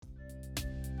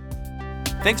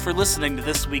Thanks for listening to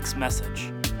this week's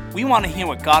message. We want to hear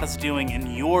what God is doing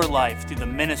in your life through the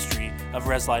ministry of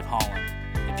Res Life Holland.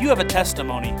 If you have a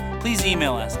testimony, please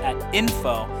email us at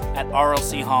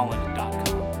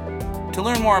info@rlcholland.com. To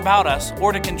learn more about us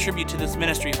or to contribute to this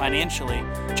ministry financially,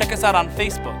 check us out on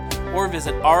Facebook or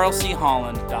visit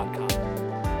rlcholland.com.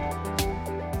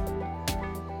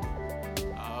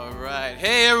 All right.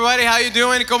 Hey everybody, how you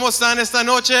doing? ¿Cómo están esta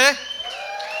noche?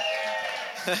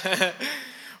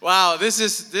 Wow, this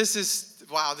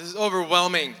is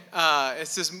overwhelming.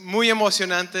 It's just muy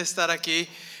emocionante estar aquí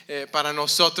para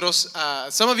nosotros.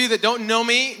 Some of you that don't know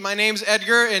me, my name's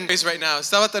Edgar, and right now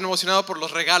estaba tan emocionado por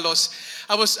los regalos.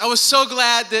 I was so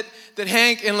glad that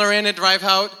Hank and Lorena Drive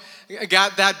Out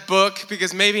got that book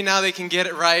because maybe now they can get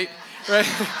it right.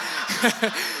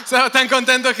 Estaba tan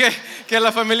contento que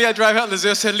la familia Drive Out les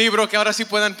dio ese libro que ahora sí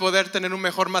puedan poder tener un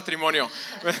mejor matrimonio.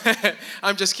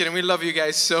 I'm just kidding. We love you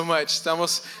guys so much.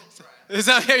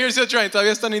 You're still trying.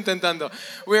 Todavía están intentando.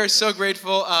 We are so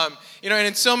grateful. And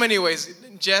in so many ways,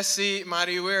 Jesse,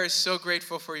 Mari, we are so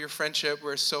grateful for your friendship.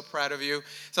 We're so proud of you.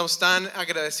 Estamos tan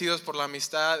agradecidos por la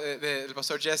amistad del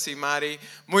pastor Jesse y Mari.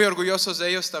 Muy orgullosos de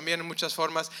ellos también en muchas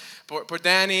formas. Por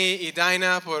Danny y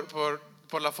Dinah,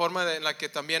 por la forma en la que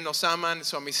también nos aman,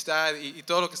 su amistad y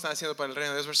todo lo que están haciendo para el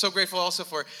reino de Dios. We're so grateful also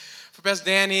for Pastor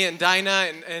Danny and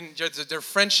Dinah and their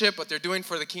friendship, what they're doing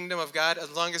for the kingdom of God, as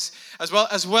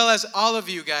well as all of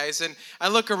you guys. And I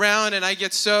look around and I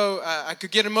get I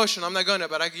could get emotional. I'm not going to,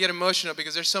 but I could get emotional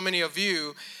because there's so many of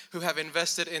you who have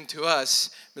invested into us,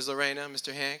 Ms. Lorena,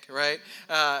 Mr. Hank, right?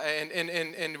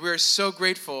 And we're so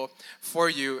grateful for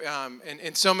you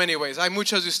in so many ways. Hay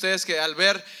muchos de ustedes que al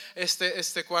ver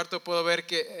este cuarto puedo ver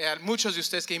que hay muchos de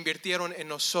ustedes que invirtieron en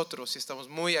nosotros y estamos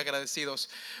muy agradecidos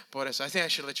por eso. I think I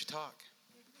should let you talk. I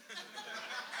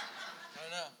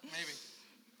don't know, maybe.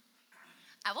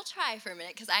 I will try for a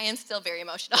minute because I am still very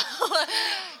emotional.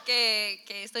 que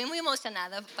estoy muy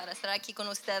emocionada para estar aquí con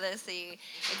ustedes y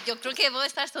yo creo que voy a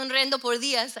estar sonriendo por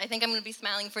días. I think I'm going to be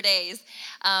smiling for days.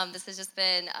 This has just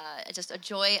been just a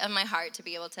joy of my heart to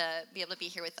be able to be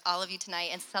here with all of you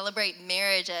tonight and celebrate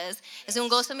marriages. Es un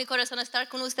gozo en mi corazón estar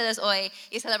con ustedes hoy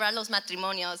y celebrar los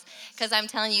matrimonios because I'm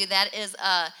telling you that is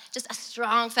just a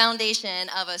strong foundation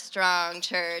of a strong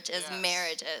church is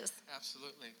marriages.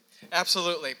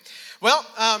 Absolutely. Well,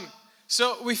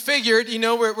 so we figured,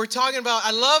 we're talking about, I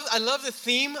love the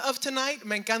theme of tonight.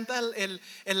 Me encanta el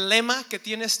lema que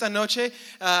tiene esta noche.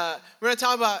 We're going to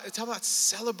talk about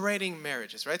celebrating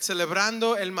marriages, right?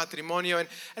 Celebrando el matrimonio. And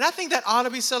I think that ought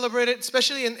to be celebrated,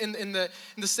 especially in the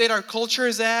state our culture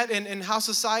is at and how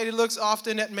society looks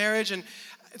often at marriage. And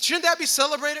shouldn't that be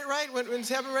celebrated, right? When it's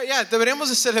happening, right? Yeah, deberíamos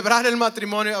de celebrar el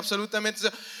matrimonio absolutamente. So,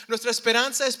 nuestra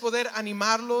esperanza es poder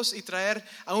animarlos y traer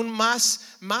aún más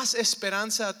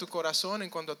esperanza a tu corazón en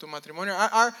cuanto a tu matrimonio.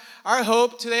 Our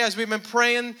hope today, as we've been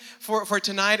praying for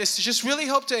tonight, is to just really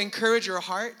hope to encourage your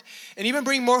heart and even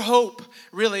bring more hope,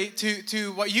 really,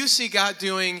 to what you see God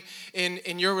doing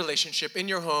in your relationship, in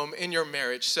your home, in your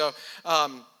marriage. So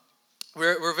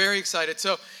we're very excited.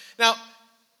 So now,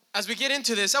 as we get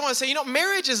into this, I want to say,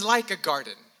 marriage is like a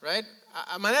garden, right?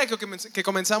 A manera que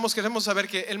comenzamos, queremos saber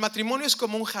que el matrimonio es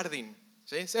como un jardín.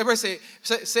 ¿Sí? Everybody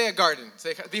say a garden.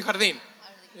 Say jardín.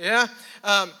 Yeah.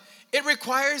 It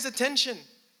requires attention,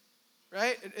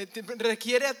 right? It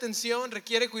requiere atención,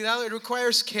 requiere cuidado. It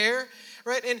requires care,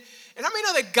 right? And I may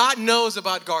know that God knows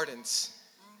about gardens.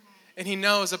 And He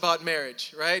knows about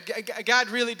marriage, right? God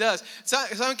really does.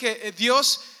 Saben que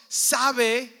Dios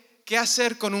sabe qué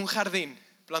hacer con un jardín.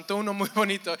 Plantó uno muy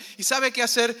bonito y sabe qué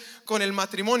hacer con el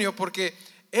matrimonio porque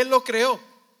Él lo creó.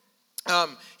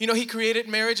 He created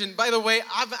marriage, and by the way,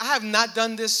 I have not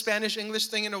done this Spanish-English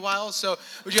thing in a while, so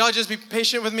would you all just be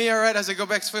patient with me, all right, as I go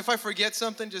back? So if I forget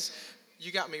something,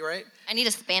 you got me, right? I need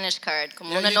a Spanish card,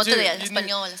 como una nota de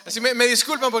español. Así me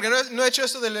disculpan porque no he hecho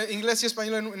esto del inglés y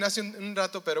español hace un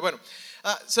rato, pero bueno.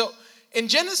 So in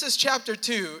Genesis chapter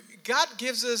 2, God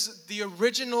gives us the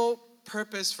original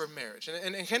purpose for marriage.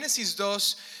 En Génesis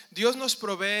 2, Dios nos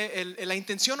provee la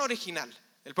intención original,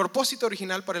 el propósito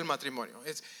original para el matrimonio.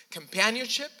 It's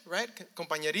companionship, right?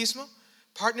 Compañerismo,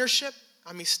 partnership,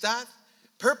 amistad,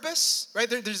 purpose, right?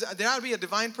 There ought to be a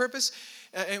divine purpose,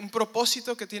 un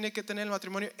propósito que tiene que tener el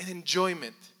matrimonio, and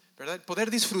enjoyment, ¿verdad? Poder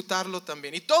disfrutarlo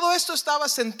también. Y todo esto estaba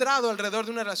centrado alrededor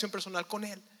de una relación personal con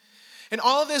Él. And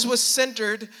all of this was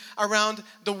centered around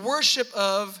the worship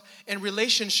of and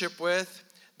relationship with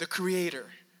the Creator,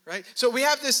 right? So we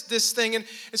have this thing, and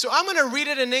so I'm going to read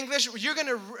it in English.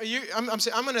 I'm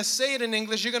going to say it in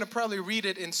English. You're going to probably read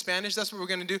it in Spanish. That's what we're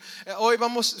going to do. Hoy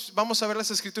vamos a ver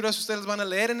las escrituras. Ustedes van a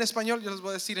leer en español. Yo les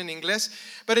voy a decir en inglés.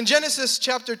 But in Genesis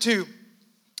chapter 2,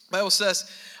 Bible says,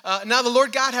 now the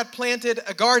Lord God had planted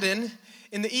a garden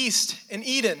in the east, in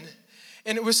Eden.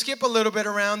 And we'll skip a little bit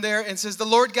around there and says, the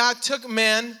Lord God took the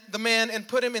man, and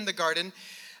put him in the garden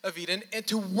of Eden and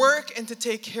to work and to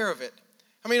take care of it.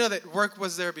 How many know that work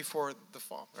was there before the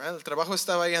fall? Right? El trabajo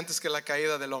estaba ahí antes que la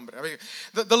caída del hombre.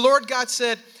 The Lord God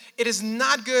said, it is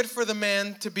not good for the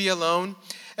man to be alone.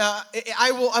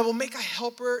 I will make a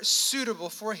helper suitable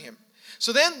for him.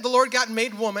 So then the Lord God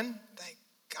made woman. Thank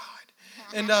God.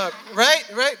 And right.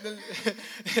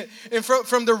 And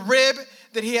from the rib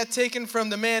that he had taken from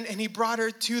the man, and he brought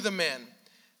her to the man.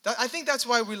 I think that's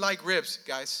why we like ribs,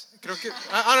 guys.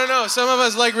 I don't know. Some of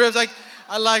us like ribs. Like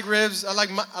I like ribs. I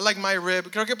like my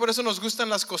rib. Creo que por eso nos gustan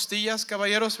las costillas,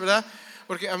 caballeros, ¿verdad?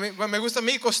 Porque a mí me gusta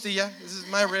mi costilla. This is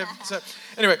my rib. So,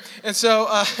 anyway, and so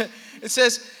it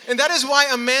says, and that is why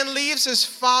a man leaves his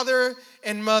father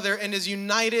and mother and is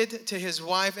united to his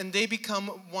wife, and they become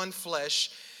one flesh.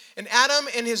 And Adam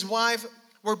and his wife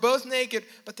were both naked,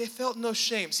 but they felt no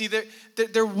shame. See,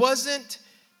 there wasn't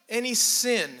any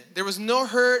sin. There was no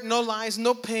hurt, no lies,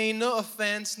 no pain, no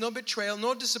offense, no betrayal,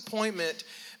 no disappointment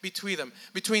between them.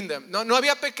 No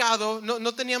había pecado,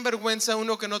 no tenían vergüenza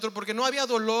uno con otro, porque no había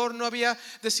dolor, no había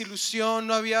desilusión,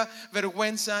 no había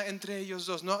vergüenza entre ellos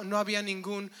dos. No había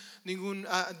ningún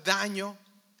daño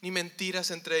ni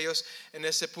mentiras entre ellos en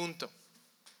ese punto.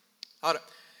 Ahora,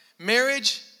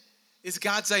 marriage is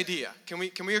God's idea. Can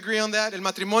we agree on that? El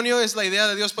matrimonio es la idea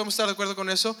de Dios. ¿Podemos estar de acuerdo con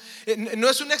eso? No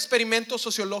es un experimento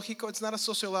sociológico. It's not a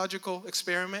sociological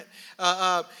experiment.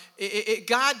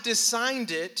 God designed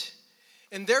it,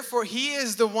 and therefore He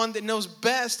is the one that knows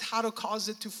best how to cause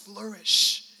it to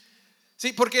flourish.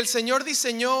 Sí, porque el Señor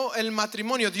diseñó el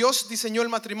matrimonio. Dios diseñó el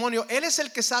matrimonio. Él es el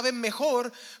que sabe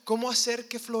mejor cómo hacer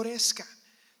que florezca.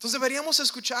 Entonces deberíamos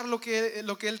escuchar lo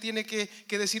que Él tiene que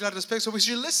decir al respecto. So we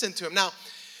should listen to Him. Now,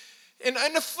 in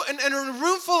a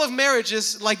room full of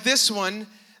marriages like this one,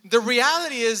 the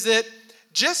reality is that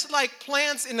just like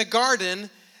plants in a garden,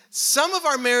 some of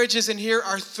our marriages in here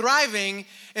are thriving,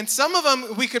 and some of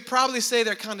them we could probably say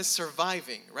they're kind of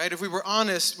surviving, right? If we were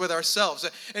honest with ourselves.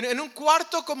 En un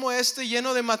cuarto como este,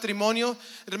 lleno de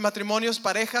matrimonios,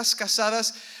 parejas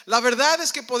casadas, la verdad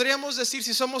es que podríamos decir,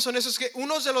 si somos honestos, que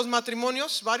unos de los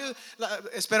matrimonios, varios,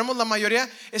 esperamos la mayoría,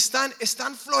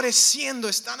 están floreciendo,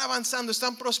 están avanzando,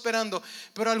 están prosperando,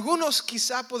 pero algunos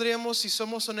quizá podríamos, si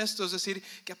somos honestos, decir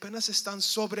que apenas están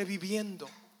sobreviviendo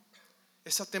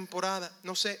esa temporada.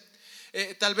 No sé,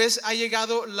 tal vez ha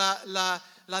llegado la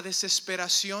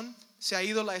desesperación, se ha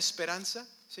ido la esperanza.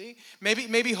 ¿Sí?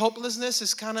 Maybe hopelessness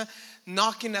is kind of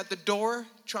knocking at the door,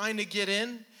 trying to get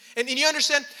in. And you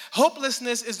understand,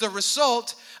 hopelessness is the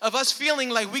result of us feeling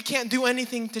like we can't do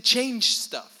anything to change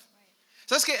stuff.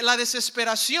 ¿Sabes que la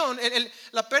desesperación,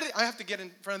 la pérdida? I have to get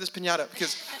in front of this piñata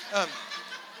because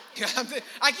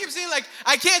I keep seeing like,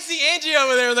 I can't see Angie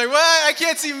over there. Like, what? I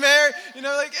can't see Mary. You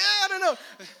know, like, I don't know.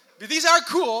 But these are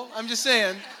cool. I'm just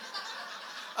saying.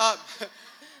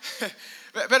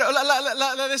 Pero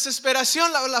la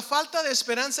desesperación, la falta de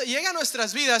esperanza llega a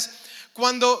nuestras vidas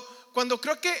cuando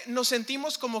creo que nos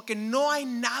sentimos como que no hay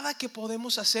nada que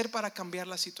podemos hacer para cambiar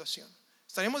la situación.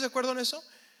 ¿Estaríamos de acuerdo en eso?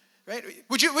 Right?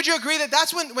 Would you agree that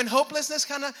that's when hopelessness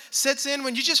kind of sets in,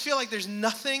 when you just feel like there's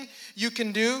nothing you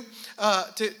can do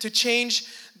to change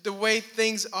the way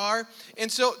things are?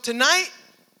 And so tonight,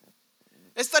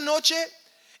 esta noche,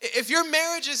 if your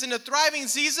marriage is in a thriving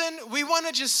season, we want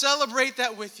to just celebrate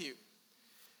that with you.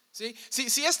 ¿Sí?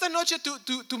 Si esta noche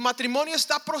tu matrimonio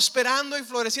está prosperando y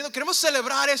floreciendo, queremos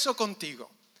celebrar eso contigo.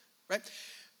 Right?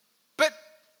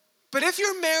 But if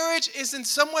your marriage is in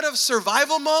somewhat of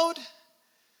survival mode,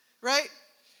 right?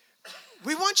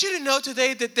 We want you to know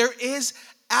today that there is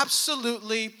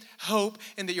absolutely hope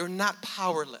and that you're not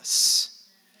powerless.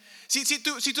 Si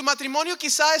tu matrimonio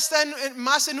quizá está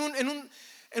más en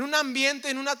un ambiente,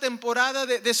 en una temporada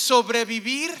de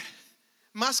sobrevivir,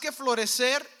 más que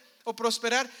florecer o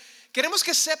prosperar, queremos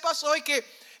que sepas hoy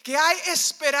que hay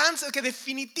esperanza, que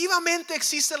definitivamente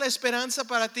existe la esperanza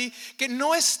para ti, que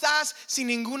no estás sin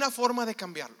ninguna forma de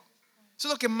cambiarlo. Eso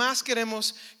es lo que más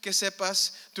queremos que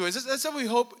sepas tú. That's what we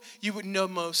hope you would know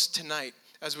most tonight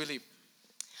as we leave.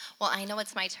 Well, I know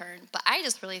it's my turn, but I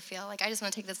just really feel like I just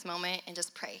want to take this moment and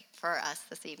just pray for us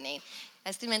this evening.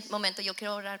 Este momento yo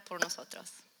quiero orar por nosotros.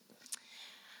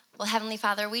 Well, Heavenly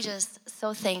Father, we just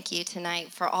so thank you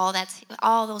tonight for all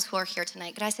those who are here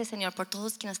tonight. Gracias, Señor, por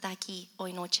todos quienes están aquí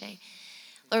hoy noche.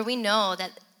 Lord, we know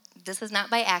that this is not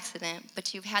by accident,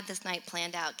 but you've had this night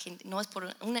planned out. Que no es por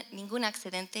ningún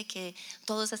accidente que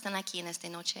todos están aquí en esta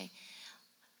noche.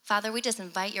 Father, we just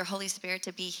invite your Holy Spirit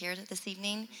to be here this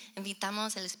evening.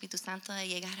 Invitamos el Espíritu Santo a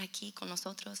llegar aquí con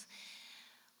nosotros.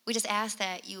 We just ask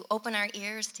that you open our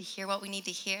ears to hear what we need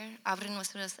to hear. Abre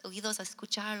nuestros oídos a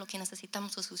escuchar lo que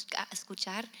necesitamos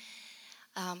escuchar.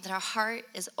 That our heart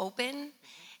is open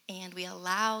and we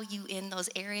allow you in those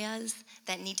areas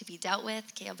that need to be dealt with.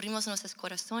 Que abrimos nuestros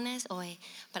corazones hoy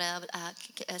para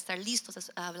estar listos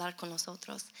a hablar con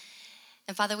nosotros.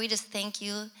 And Father, we just thank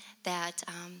you that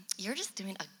you're just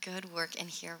doing a good work in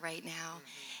here right now.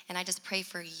 And I just pray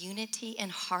for unity in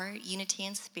heart, unity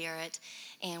in spirit.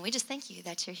 And we just thank you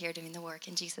that you're here doing the work.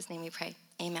 In Jesus' name we pray.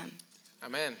 Amen.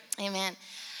 Amen. Amen.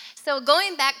 So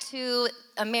going back to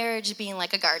a marriage being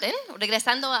like a garden,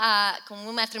 regresando a como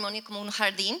un matrimonio como un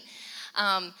jardín.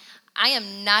 I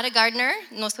am not a gardener.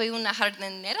 No soy una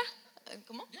jardinera.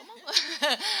 ¿Cómo? Is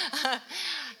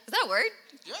that a word?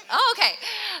 Yeah. Oh, okay.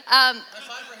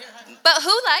 But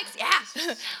who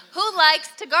likes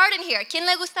to garden here? ¿Quién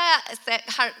le gusta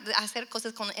hacer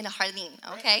cosas en el jardín?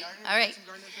 Okay, all right.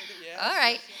 All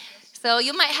right. So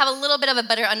you might have a little bit of a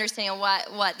better understanding of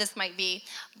what this might be.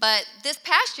 But this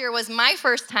past year was my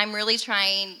first time really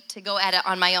trying to go at it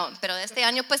on my own. Pero este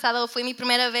año pasado fue mi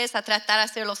primera vez a tratar de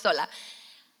hacerlo sola.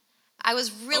 I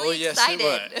was really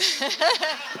excited.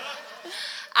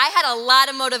 I had a lot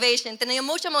of motivation. Tenía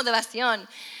mucha motivación.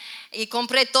 Y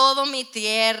compré todo mi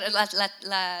tierra,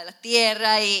 la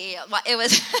tierra. Y it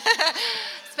was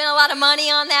spent a lot of money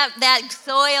on that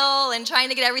soil and trying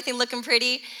to get everything looking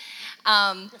pretty.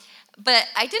 But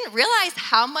I didn't realize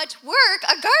how much work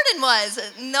a garden was.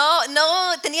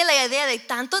 No tenía la idea de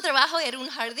tanto trabajo era un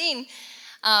jardín.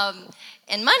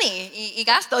 And money y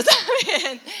gastos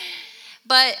también.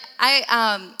 But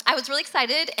I was really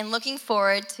excited and looking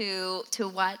forward to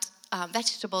what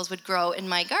vegetables would grow in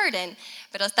my garden.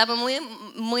 Pero estaba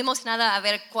muy emocionada a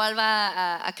ver cuál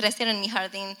va a crecer en mi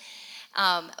jardín.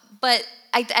 But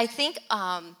I think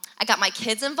I got my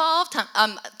kids involved.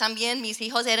 También mis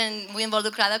hijos eran muy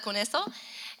involucrados con eso.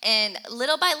 And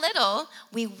little by little,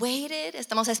 we waited,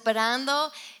 estamos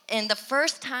esperando. And the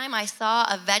first time I saw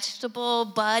a vegetable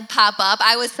bud pop up,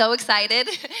 I was so excited.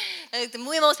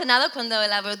 Muy emocionado cuando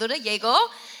la verdura llegó.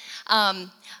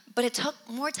 But it took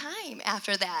more time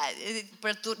after that.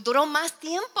 Duró más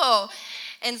tiempo.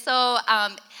 And so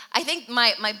I think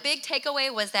my big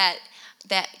takeaway was that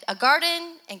a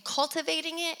garden and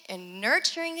cultivating it and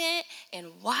nurturing it and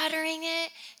watering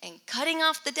it and cutting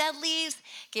off the dead leaves,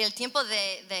 que el tiempo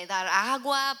de dar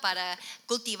agua para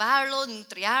cultivarlo,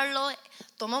 nutrirlo,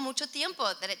 tomó mucho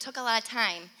tiempo, that it took a lot of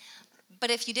time.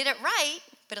 But if you did it right,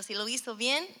 pero si lo hizo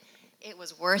bien, it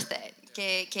was worth it,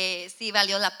 que sí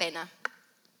valió la pena.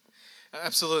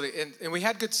 Absolutely. And we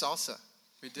had good salsa.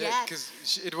 We did,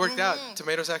 because it worked out.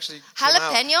 Tomatoes actually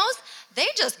Jalapenos, they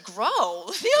just grow.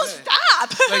 They don't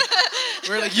stop.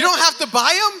 We're like, you don't have to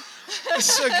buy them?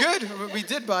 It's so good. We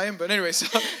did buy them, but anyway. So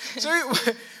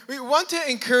we want to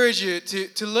encourage you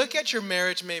to look at your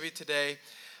marriage maybe today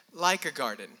like a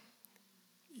garden.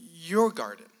 Your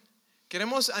garden.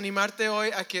 Queremos animarte hoy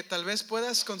a que tal vez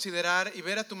puedas considerar y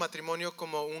ver a tu matrimonio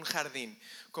como un jardín,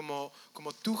 como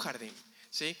tu jardín.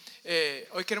 ¿Sí?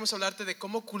 Hoy queremos hablarte de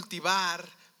cómo cultivar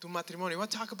tu matrimonio. We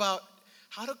want to talk about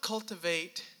how to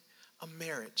cultivate a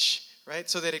marriage, right?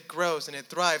 So that it grows and it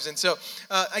thrives. And so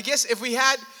I guess if we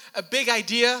had a big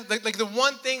idea, like the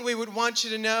one thing we would want you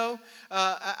to know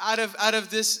out of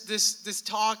this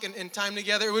talk and time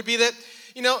together, it would be that,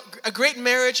 a great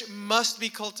marriage must be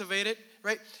cultivated,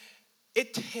 right?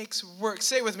 It takes work.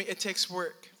 Say it with me, it takes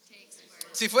work.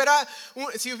 Si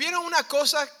hubiera una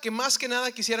cosa que más que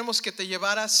nada quisiéramos que te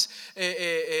llevaras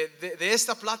de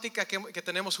esta plática que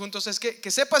tenemos juntos, es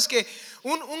que sepas que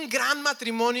un gran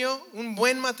matrimonio, un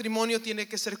buen matrimonio tiene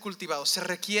que ser cultivado. Se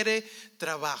requiere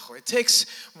trabajo. It takes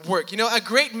work. A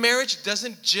great marriage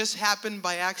doesn't just happen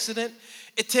by accident.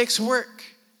 It takes work.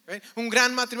 Right? Un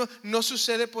gran matrimonio no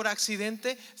sucede por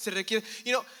accidente. Se requiere.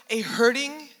 A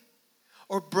hurting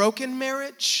or broken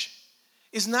marriage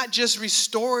is not just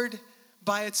restored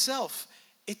by itself.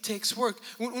 It takes work.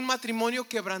 Un matrimonio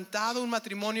quebrantado, un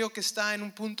matrimonio que está en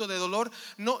un punto de dolor,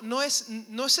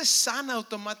 no se sana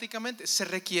automáticamente. Se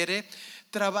requiere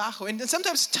trabajo. And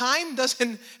sometimes time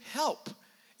doesn't help.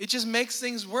 It just makes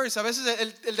things worse. A veces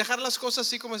el dejar las cosas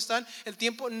así como están, el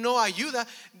tiempo no ayuda.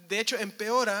 De hecho,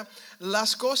 empeora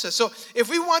las cosas. So if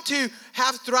we want to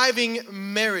have thriving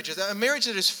marriages, a marriage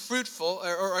that is fruitful,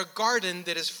 or a garden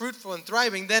that is fruitful and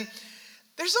thriving, then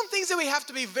there's some things that we have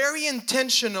to be very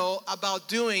intentional about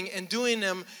doing and doing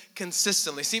them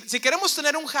consistently. Si queremos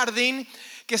tener un jardín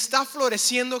que está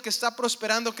floreciendo, que está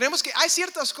prosperando, creemos que hay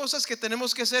ciertas cosas que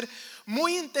tenemos que ser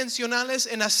muy intencionales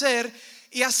en hacer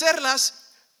y hacerlas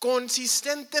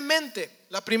consistentemente.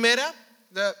 La primera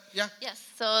Yes.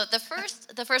 So the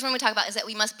first one we talk about is that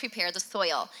we must prepare the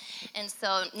soil, and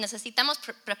so necesitamos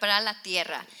preparar la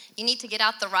tierra. You need to get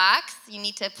out the rocks. You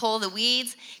need to pull the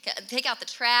weeds, take out the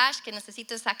trash. Que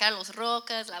necesitas sacar los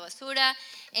rocas, la basura,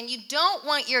 and you don't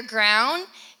want your ground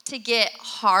to get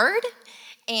hard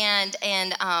and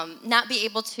not be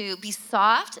able to be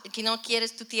soft. Que no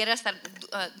quieres tu tierra estar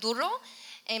duro.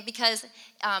 And because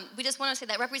we just want to say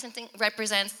that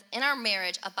represents in our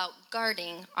marriage about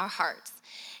guarding our hearts.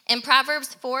 In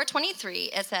Proverbs 4:23,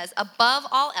 it says, above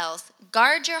all else,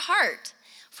 guard your heart,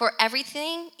 for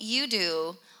everything you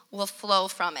do will flow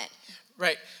from it.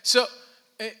 Right. So,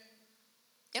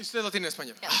 usted lo tiene en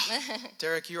español. Yep.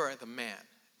 Derek, you are the man.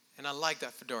 And I like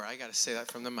that fedora. I got to say that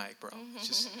from the mic, bro. It's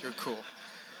just, you're cool.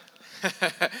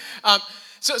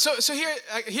 So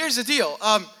here's the deal.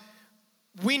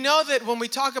 We know that when we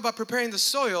talk about preparing the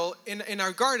soil in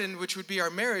our garden, which would be our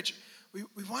marriage,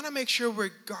 we want to make sure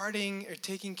we're guarding or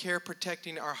taking care,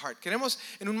 protecting our heart. Queremos,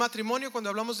 en un matrimonio,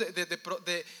 cuando hablamos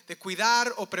de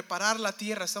cuidar o preparar la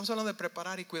tierra, estamos hablando de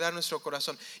preparar y cuidar nuestro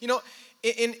corazón. You know,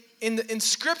 in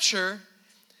Scripture,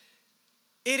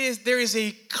 there is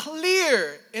a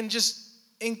clear and just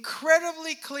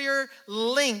incredibly clear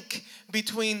link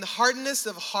between the hardness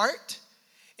of heart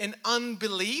and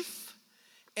unbelief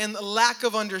and lack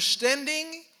of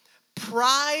understanding,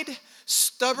 pride,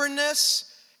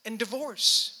 stubbornness, and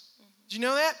divorce. Do you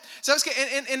know that? ¿Sabes que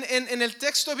en el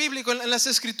texto bíblico, en las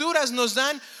escrituras, nos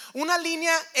dan una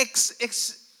línea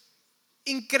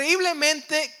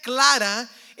increíblemente clara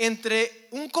entre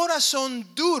un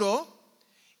corazón duro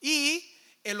y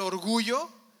el orgullo,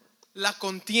 la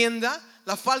contienda,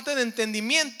 la falta de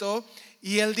entendimiento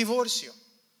y el divorcio.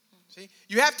 See?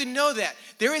 You have to know that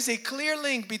there is a clear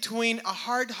link between a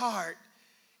hard heart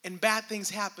and bad things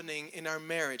happening in our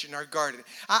marriage, in our garden.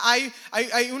 Hay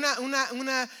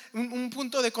un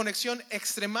punto de conexión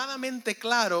extremadamente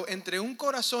claro entre un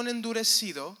corazón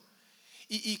endurecido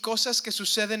y cosas que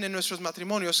suceden en nuestros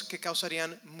matrimonios que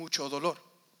causarían mucho dolor.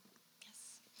 Yes.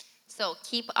 So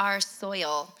keep our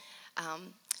soil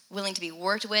willing to be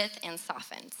worked with and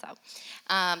softened. So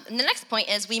and the next point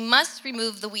is we must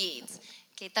remove the weeds.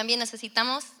 Que también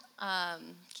necesitamos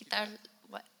quitar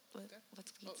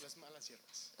what's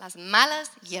weeds? Las malas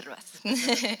hierbas.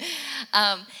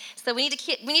 So we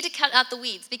need to cut out the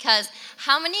weeds, because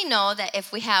how many know that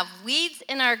if we have weeds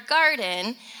in our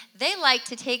garden, they like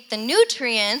to take the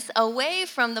nutrients away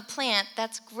from the plant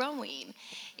that's growing.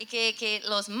 Y que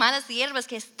los malas hierbas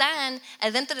que están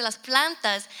adentro de las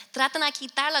plantas tratan a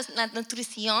quitar la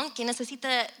nutrición que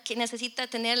necesita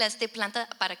tener esta planta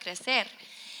para crecer.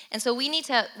 And so we need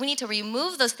to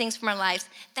remove those things from our lives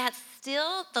that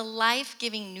steal the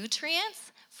life-giving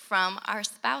nutrients from our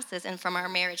spouses and from our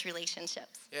marriage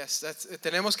relationships. Yes,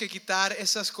 tenemos que quitar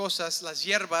esas cosas, las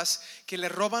hierbas que le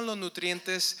roban los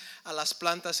nutrientes a las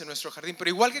plantas en nuestro jardín. Pero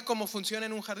igual que como funciona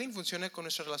en un jardín, funciona con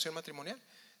nuestra relación matrimonial.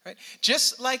 Right?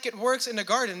 Just like it works in a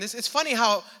garden. It's funny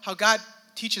how God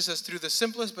teaches us through the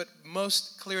simplest but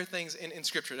most clear things in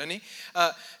Scripture, doesn't he?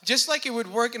 Just like it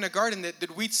would work in a garden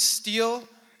that weeds steal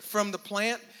from the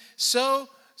plant, so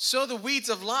the weeds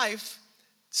of life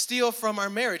steal from our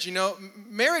marriage. You know,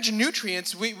 marriage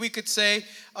nutrients, we could say,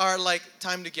 are like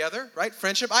time together, right?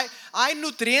 Friendship. Hay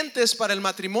nutrientes para el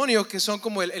matrimonio que son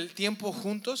como el tiempo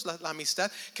juntos, la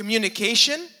amistad.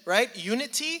 Communication, right?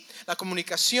 Unity, la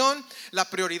comunicación, la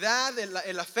prioridad,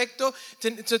 el afecto.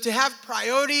 To have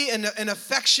priority and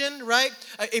affection, right?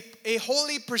 A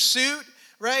holy pursuit,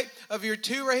 right? Of your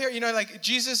two right here. You know, like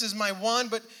Jesus is my one,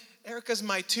 but Erica's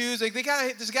my two. Like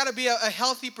there's got to be a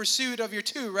healthy pursuit of your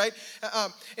two, right?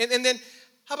 And then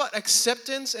how about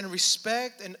acceptance and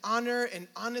respect and honor and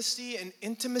honesty and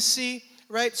intimacy,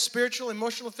 right? Spiritual,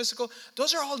 emotional, physical.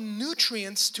 Those are all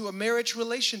nutrients to a marriage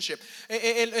relationship.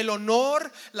 El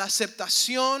honor, la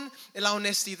aceptación, la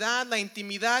honestidad, la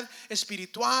intimidad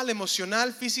espiritual,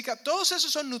 emocional, física. Todos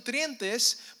esos son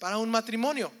nutrientes para un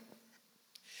matrimonio.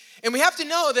 And we have to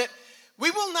know that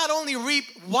we will not only reap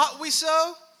what we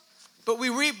sow, but we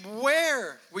reap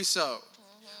where we sow.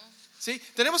 ¿Sí?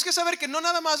 Tenemos que saber que no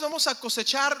nada más vamos a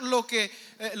cosechar lo que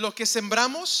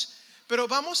sembramos, pero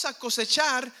vamos a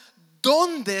cosechar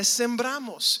donde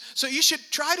sembramos. So you should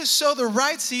try to sow the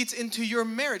right seeds into your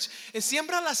marriage.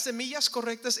 Siembra las semillas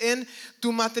correctas en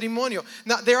tu matrimonio.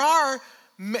 Now there are,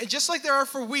 just like there are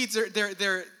for weeds,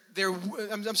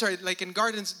 I'm sorry, like in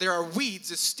gardens there are weeds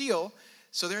that steal.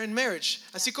 So they're in marriage.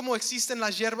 Así como existen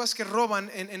las hierbas que roban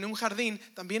en un jardín,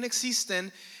 también existen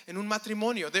en un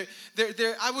matrimonio.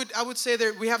 I would say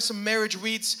that we have some marriage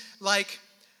weeds like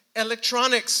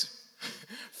electronics,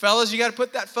 Fellas, you got to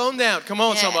put that phone down. Come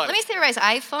on, Yeah. somebody. Let me see everybody's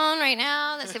iPhone right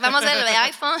now. Let's see. Vamos a ver el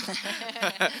iPhone.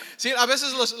 Sí, a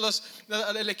veces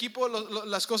el equipo,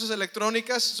 las cosas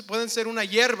electrónicas pueden ser una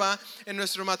hierba en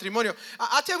nuestro matrimonio.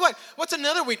 I'll tell you what. What's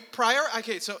another weed?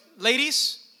 Okay, so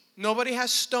ladies, nobody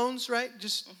has stones, right?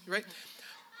 Just right.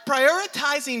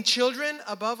 Prioritizing children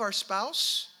above our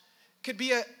spouse could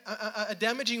be a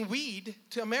damaging weed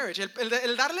to a marriage. El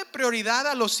darle prioridad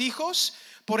a los hijos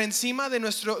por encima de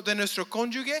nuestro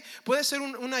cónyuge puede ser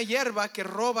una hierba que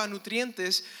roba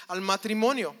nutrientes al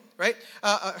matrimonio, right?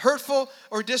 Hurtful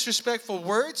or disrespectful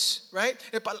words, right?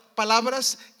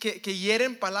 Palabras que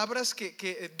hieren, palabras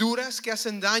que duras que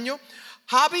hacen daño.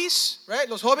 Hobbies, right?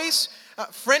 Los hobbies,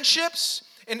 friendships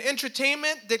and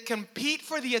entertainment that compete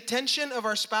for the attention of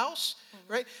our spouse.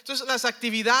 Right? Entonces las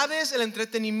actividades, el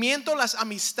entretenimiento, las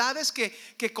amistades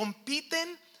que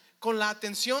compiten con la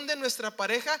atención de nuestra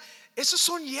pareja, esos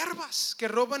son hierbas que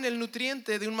roban el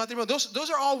nutriente de un matrimonio. Those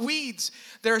are all weeds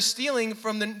that are stealing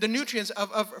from the nutrients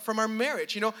from our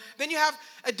marriage. You know, then you have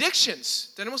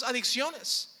addictions. Tenemos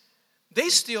adicciones. They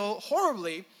steal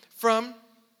horribly from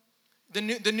the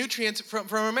nutrients from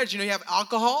our marriage. You know, you have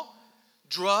alcohol,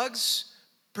 drugs,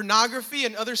 pornography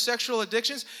and other sexual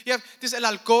addictions. You have el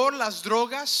alcohol, las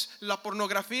drogas, la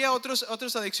pornografía, otras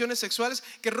adicciones sexuales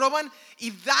que roban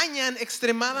y dañan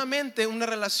extremadamente una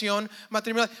relación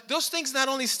matrimonial. Those things not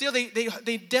only steal,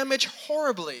 they damage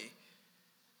horribly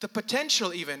the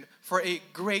potential even for a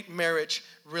great marriage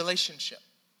relationship.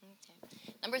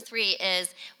 Number 3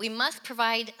 is we must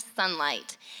provide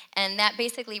sunlight, and that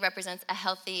basically represents a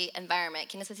healthy environment.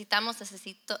 Que necesitamos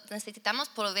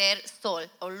proveer sol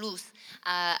o luz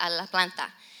a la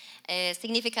planta.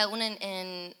 Significa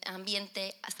un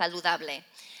ambiente saludable.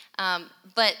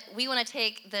 But we want to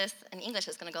take this, in English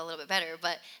it's going to go a little bit better,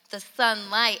 but the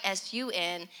sunlight,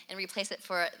 S-U-N, and replace it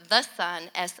for the Son,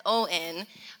 S-O-N,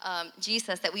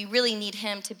 Jesus, that we really need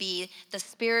him to be the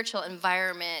spiritual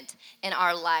environment in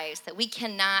our lives, that we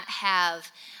cannot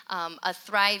have a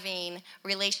thriving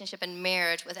relationship and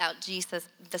marriage without Jesus,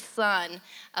 the Son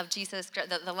of Jesus,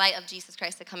 the light of Jesus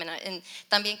Christ to come in. And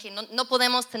también que no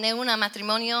podemos tener un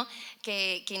matrimonio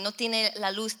que no tiene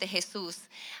la luz de Jesús.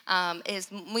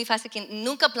 Es muy fácil que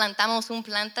nunca plantamos una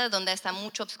planta donde está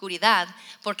mucha oscuridad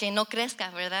porque no crezca,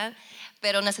 ¿verdad?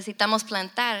 Pero necesitamos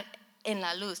plantar en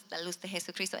la luz de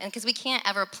Jesucristo. And because we can't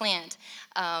ever plant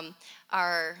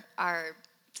our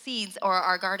seeds or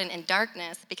our garden in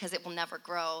darkness because it will never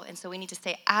grow. And so we need to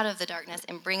stay out of the darkness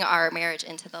and bring our marriage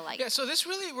into the light. Yeah, so this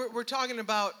really we're talking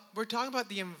about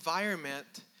the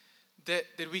environment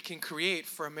that we can create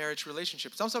for a marriage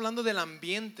relationship. Estamos hablando del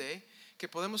ambiente que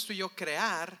podemos tú y yo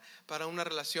crear para una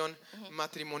relación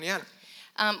matrimonial.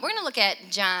 We're going to look at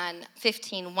John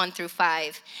 15, 1 through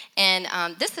 5. And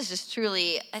this is just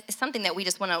truly something that we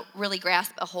just want to really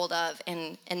grasp a hold of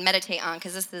and meditate on,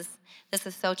 because this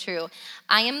is so true.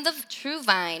 I am the true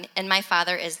vine, and my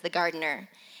Father is the gardener.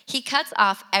 He cuts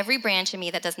off every branch in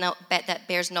me that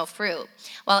bears no fruit,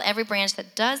 while every branch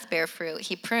that does bear fruit,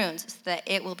 he prunes so that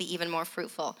it will be even more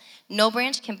fruitful. No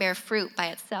branch can bear fruit by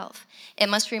itself. It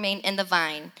must remain in the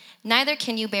vine. Neither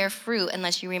can you bear fruit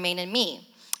unless you remain in me.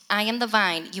 I am the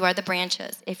vine, you are the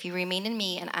branches. If you remain in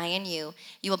me and I in you,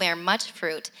 you will bear much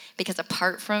fruit, because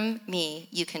apart from me,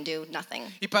 you can do nothing.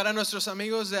 Y para nuestros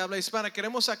amigos de habla hispana,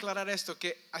 queremos aclarar esto,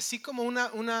 que así como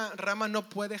una rama no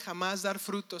puede jamás dar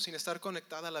fruto sin estar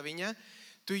conectada a la viña,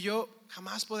 tú y yo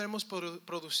jamás podremos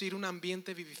producir un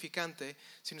ambiente vivificante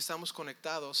si no estamos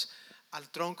conectados al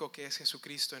tronco que es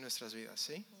Jesucristo en nuestras vidas,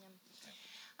 ¿sí?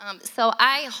 So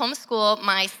I homeschool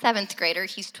my 7th grader.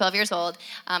 He's 12 years old.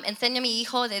 Enseño a mi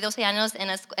hijo de 12 años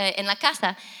en la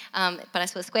casa para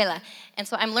su escuela. And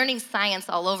so I'm learning science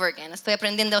all over again. Estoy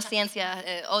aprendiendo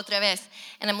ciencia otra vez.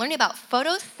 And I'm learning about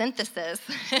photosynthesis.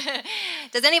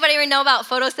 Does anybody even know about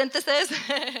photosynthesis?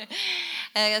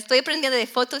 Estoy aprendiendo de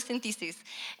photosynthesis.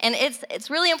 And it's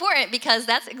really important, because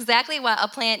that's exactly what a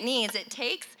plant needs. It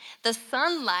takes the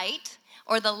sunlight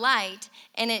or the light,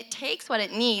 and it takes what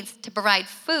it needs to provide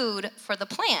food for the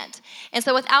plant. And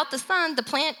so without the sun, the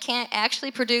plant can't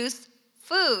actually produce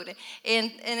food.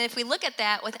 And if we look at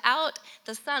that, without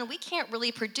the sun, we can't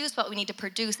really produce what we need to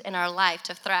produce in our life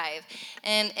to thrive.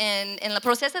 And en el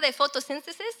proceso de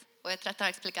fotosíntesis, voy a tratar de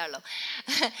explicarlo,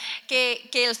 que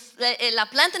la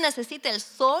planta necesita el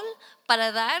sol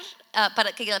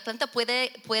para que la planta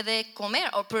puede comer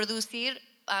o producir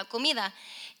comida.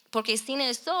 Porque sin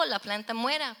el sol la planta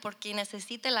muera, porque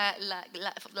necesita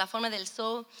la forma del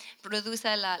sol produce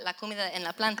la comida en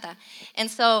la planta.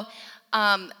 And so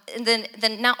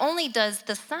then not only does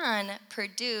the sun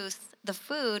produce the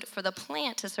food for the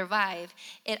plant to survive,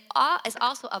 it is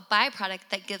also a byproduct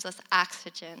that gives us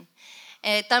oxygen.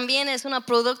 También es un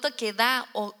producto que da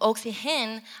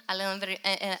oxígeno en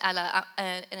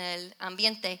el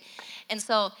ambiente. And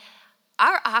so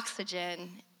our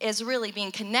oxygen is really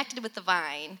being connected with the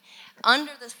vine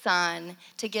under the sun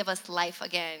to give us life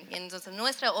again. Entonces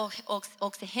nuestro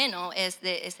oxígeno es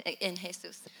en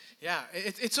Jesús. Yeah,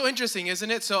 it's so interesting,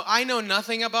 isn't it? So I know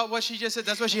nothing about what she just said.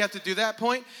 That's why she had to do that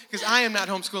point, because I am not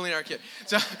homeschooling our kid.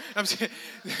 So,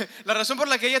 la razón por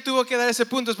la que ella tuvo que dar ese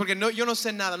punto es porque yo no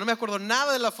sé nada. No me acuerdo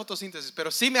nada de la fotosíntesis, pero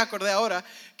sí me acordé ahora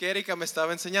que Erika me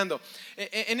estaba enseñando.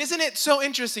 And isn't it so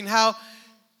interesting how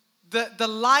the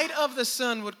light of the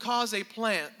sun would cause a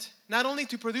plant not only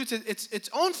to produce its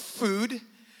own food,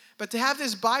 but to have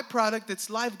this byproduct that's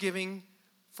life-giving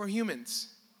for humans.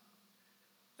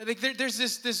 Like there's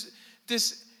this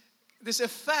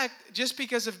effect just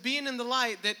because of being in the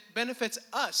light that benefits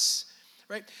us,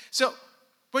 right? So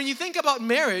when you think about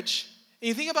marriage, and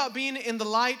you think about being in the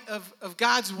light of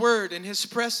God's word and his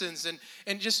presence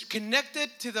and just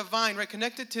connected to the vine, right?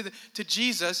 Connected to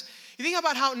Jesus, you think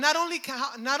about how not only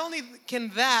can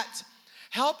that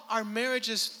help our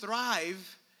marriages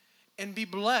thrive and be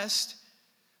blessed,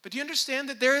 but do you understand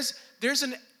that there's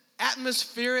an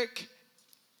atmospheric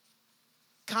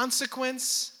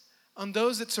consequence on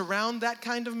those that surround that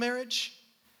kind of marriage?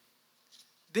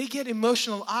 They get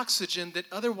emotional oxygen that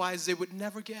otherwise they would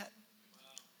never get.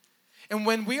 And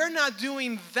when we are not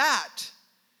doing that,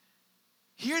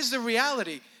 here's the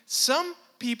reality. Some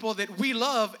people that we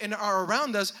love and are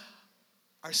around us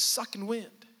are sucking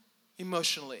wind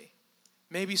emotionally,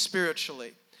 maybe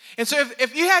spiritually. And so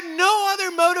if you had no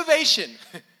other motivation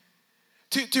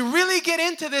to really get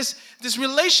into this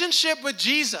relationship with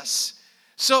Jesus,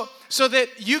 so that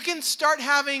you can start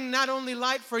having not only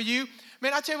light for you,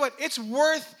 man, I tell you what, it's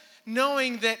worth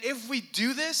knowing that if we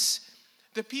do this,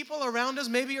 the people around us,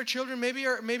 maybe your children, maybe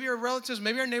our relatives,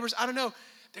 maybe our neighbors, I don't know,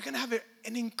 they're going to have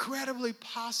an incredibly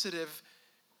positive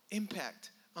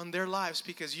impact on their lives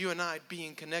because you and I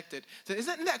being connected. So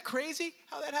isn't that crazy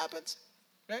how that happens?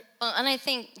 Right? Well, and I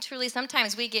think truly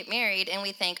sometimes we get married and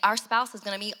we think our spouse is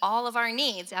going to meet all of our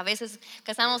needs. A veces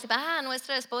casamos y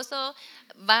nuestro esposo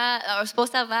o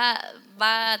esposa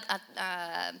va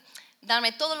a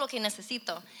darme todo lo que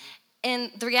necesito.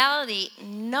 In the reality,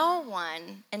 no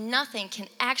one and nothing can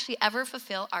actually ever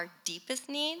fulfill our deepest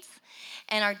needs.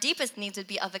 And our deepest needs would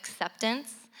be of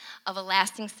acceptance, of a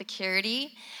lasting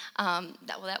security.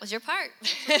 That was your part.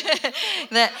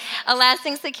 A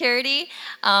lasting security.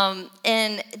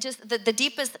 And just the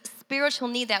deepest spiritual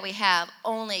need that we have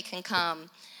only can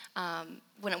come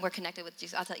when we're connected with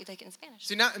Jesus. I'll tell you take it in Spanish.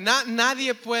 Si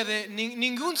nadie puede,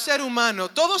 ningún ser humano,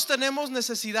 todos tenemos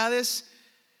necesidades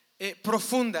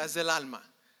profundas del alma.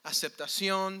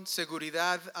 Aceptación,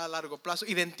 seguridad a largo plazo,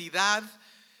 identidad,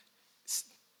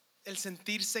 el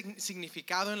sentir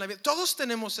significado en la vida. Todos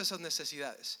tenemos esas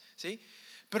necesidades, ¿sí?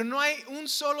 Pero no hay un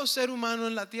solo ser humano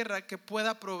en la tierra que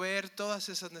pueda proveer todas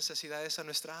esas necesidades a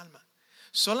nuestra alma.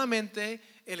 Solamente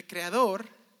el Creador,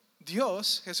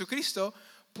 Dios, Jesucristo,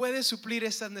 puede suplir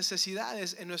esas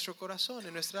necesidades en nuestro corazón,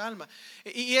 en nuestra alma.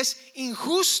 Y es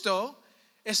injusto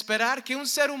esperar que un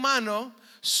ser humano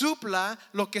supla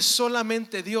lo que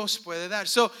solamente Dios puede dar.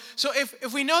 So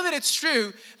if we know that it's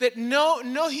true that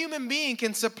no human being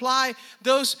can supply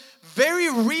those very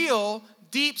real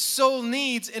deep soul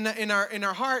needs in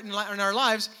our heart and in our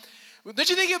lives, don't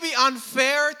you think it would be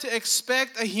unfair to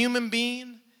expect a human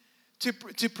being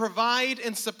to provide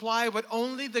and supply what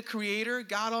only the Creator,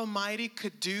 God Almighty,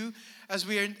 could do as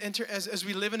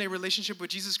we live in a relationship with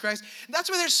Jesus Christ? And that's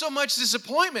why there's so much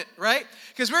disappointment, right?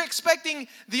 Because we're expecting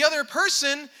the other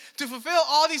person to fulfill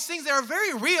all these things that are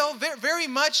very real, very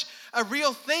much a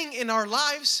real thing in our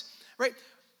lives, right?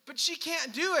 But she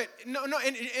can't do it. No,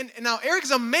 and now Eric's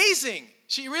amazing.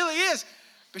 She really is.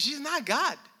 But she's not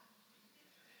God.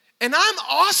 And I'm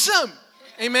awesome.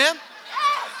 Amen?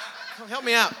 Help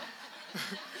me out.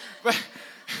 But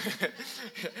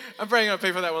I'm probably going to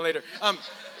pay for that one later.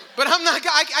 But I'm not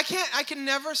God. I can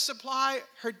never supply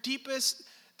the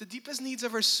deepest needs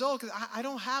of her soul because I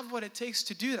don't have what it takes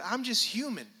to do that. I'm just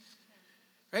human.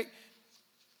 Right?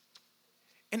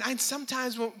 And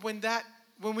sometimes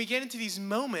when we get into these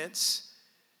moments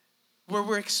where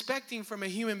we're expecting from a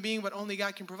human being what only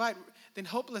God can provide, then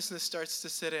hopelessness starts to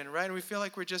set in, right? And we feel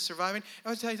like we're just surviving. I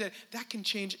want to tell you that can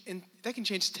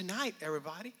change tonight,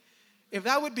 everybody. If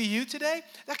that would be you today,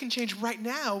 that can change right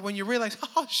now when you realize,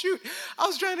 oh shoot, I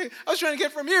was trying to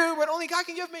get from you what only God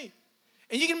can give me.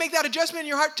 And you can make that adjustment in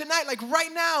your heart tonight, like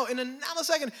right now, in a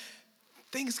nanosecond.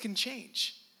 Things can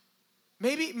change.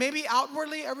 Maybe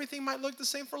outwardly everything might look the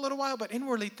same for a little while, but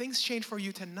inwardly things change for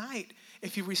you tonight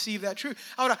if you receive that truth.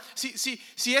 Ahora,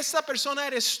 si esta persona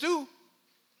eres tú,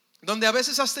 donde a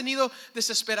veces has tenido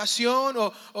desesperación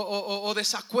o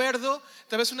desacuerdo,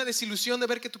 tal vez una desilusión de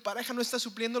ver que tu pareja no está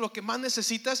supliendo lo que más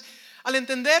necesitas, al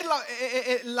entender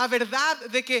la verdad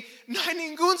de que no hay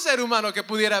ningún ser humano que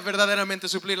pudiera verdaderamente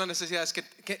suplir las necesidades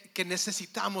que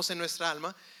necesitamos en nuestra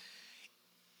alma.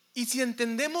 Y si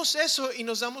entendemos eso y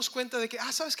nos damos cuenta de que,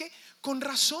 ¿sabes qué? Con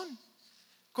razón,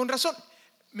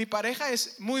 mi pareja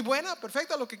es muy buena,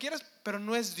 perfecta, lo que quieras, pero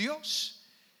no es Dios.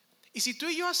 Y si tú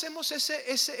y yo hacemos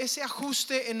ese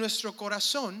ajuste en nuestro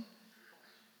corazón,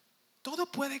 todo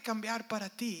puede cambiar para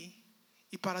ti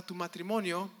y para tu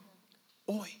matrimonio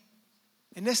hoy,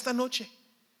 en esta noche.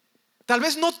 Tal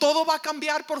vez no todo va a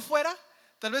cambiar por fuera,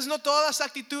 tal vez no todas las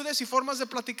actitudes y formas de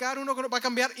platicar uno va a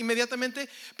cambiar inmediatamente,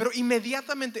 pero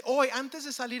inmediatamente hoy, antes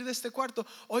de salir de este cuarto,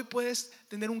 hoy puedes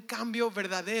tener un cambio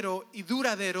verdadero y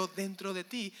duradero dentro de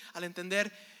ti al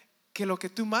entender que lo que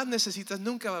tú más necesitas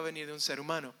nunca va a venir de un ser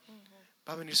humano.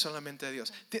 Va a venir solamente de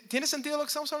Dios. ¿Tiene sentido lo que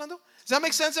estamos hablando? Does that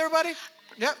make sense, everybody?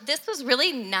 Yeah. This was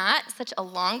really not such a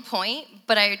long point,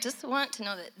 but I just want to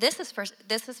know that this is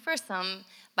for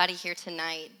somebody here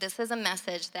tonight. This is a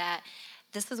message that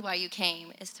this is why you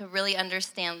came, is to really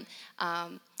understand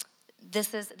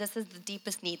this is the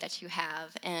deepest need that you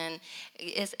have. And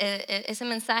ese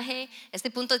mensaje, este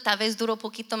punto tal vez duró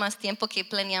poquito más tiempo que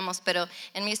planeamos, pero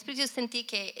en mi espíritu sentí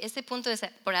que ese punto es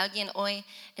por alguien hoy,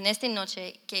 en esta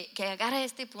noche, que agarra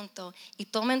este punto y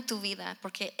toma en tu vida,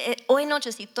 porque hoy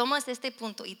noche si tomas este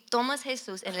punto y tomas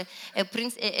Jesús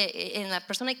en la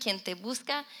persona quien te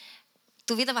busca,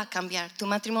 tu vida va a cambiar, tu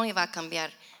matrimonio va a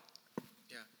cambiar.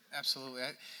 Yeah, absolutely.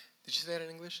 Did you say that in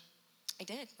English? I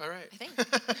did. All right. I think.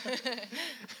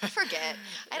 I forget.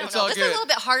 I don't It's know. all This good. is a little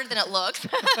bit harder than it looks.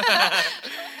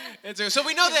 So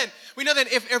we know then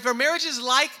if our marriage is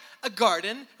like a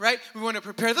garden, right? We want to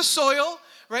prepare the soil,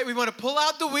 right? We want to pull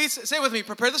out the weeds. Say it with me,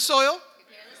 prepare the soil.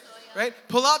 Right?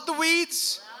 Pull out the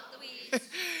weeds.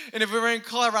 And if we were in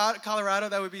Colorado,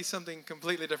 that would be something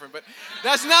completely different. But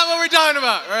that's not what we're talking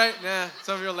about, all right? Nah,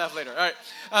 some of you will laugh later. All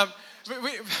right.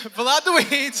 We pull out the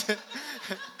weeds.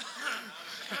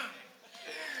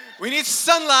 We need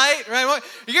sunlight, right?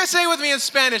 You guys say it with me in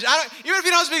Spanish. Even if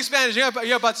you don't speak Spanish,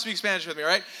 you're about to speak Spanish with me,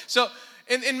 right? So,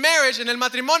 in marriage, en el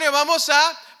matrimonio, vamos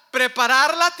a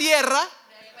preparar la tierra.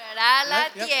 Preparar la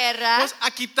tierra. Vamos a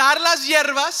quitar las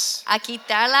hierbas. A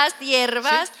quitar las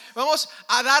hierbas. ¿Sí? Vamos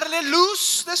a darle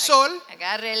luz de sol.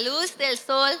 Agarre luz del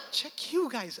sol. Check you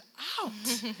guys out.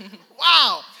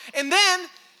 Wow. And then,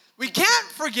 we can't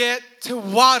forget to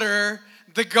water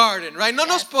the garden, right? No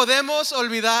nos podemos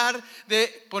olvidar de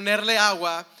ponerle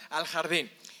agua al jardín.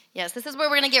 Yes, this is where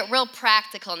we're going to get real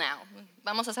practical now.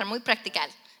 Vamos a ser muy practical.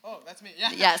 Oh, that's me.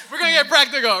 Yeah. Yes. We're going to get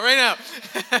practical right now.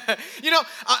 You know,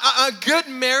 a good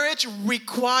marriage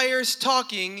requires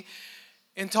talking,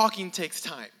 and talking takes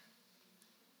time.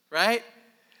 Right?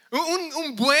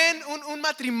 Un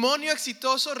matrimonio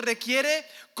exitoso requiere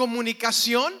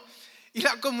comunicación, y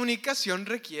la comunicación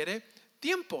requiere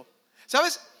tiempo.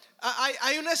 ¿Sabes?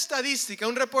 Hay una estadística,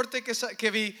 un reporte que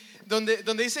vi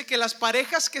donde dice que las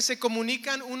parejas que se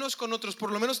comunican unos con otros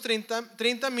por lo menos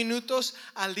 30 minutos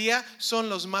al día son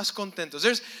los más contentos.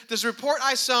 There's this report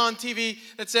I saw on TV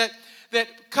that said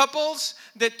that couples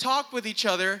that talk with each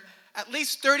other at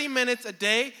least 30 minutes a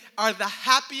day are the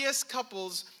happiest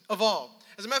couples of all.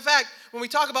 As a matter of fact, when we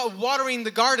talk about watering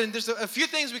the garden, there's a few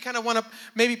things we kind of want to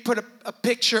maybe put a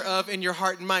picture of in your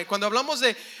heart and mind. Cuando hablamos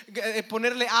de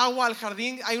ponerle agua al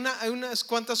jardín, hay unas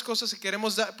cuantas cosas que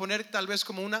queremos poner tal vez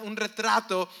como un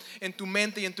retrato en tu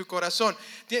mente y en tu corazón.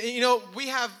 You know, we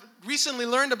have recently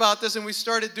learned about this and we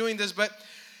started doing this, but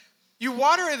you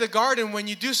water the garden when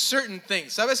you do certain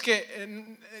things. ¿Sabes que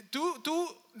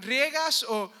tú riegas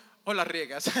o la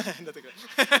riegas? No te creo.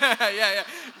 Yeah.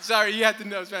 Sorry, you had to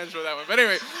know Spanish for that one. But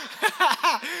anyway.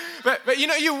 but you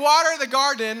know, you water the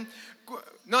garden.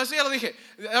 No, eso ya lo dije.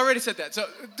 I already said that. So,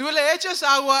 tú le echas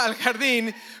agua al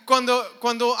jardín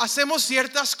cuando hacemos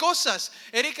ciertas cosas.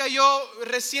 Erika y yo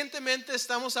recientemente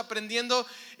estamos aprendiendo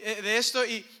de esto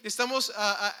y estamos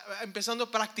empezando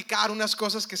a practicar unas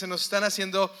cosas que se nos están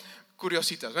haciendo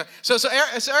curiositas. Right? So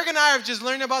Eric and I have just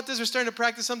learned about this. We're starting to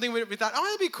practice something. We thought,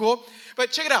 that'd be cool.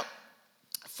 But check it out.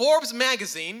 Forbes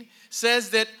magazine says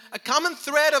that a common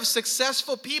thread of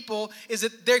successful people is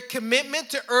that their commitment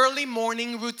to early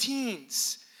morning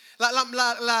routines. La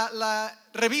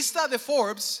revista de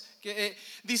Forbes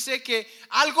dice que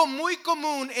algo muy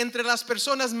común entre las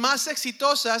personas más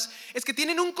exitosas es que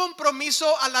tienen un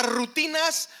compromiso a las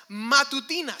rutinas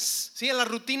matutinas, ¿sí? A las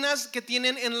rutinas que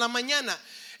tienen en la mañana.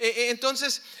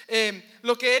 Entonces,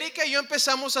 lo que Erika y yo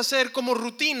empezamos a hacer como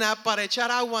rutina para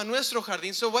echar agua a nuestro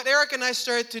jardín. So what Erica and I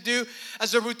started to do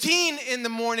as a routine in the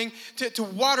morning to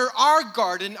water our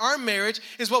garden, our marriage,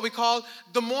 is what we call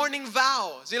the morning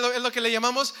vow. ¿Sí? Es lo que le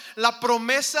llamamos la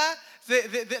promesa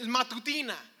de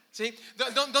matutina. ¿Sí?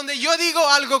 Donde yo digo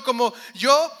algo como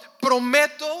yo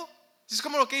prometo. Es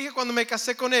como lo que dije cuando me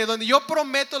casé con él, donde yo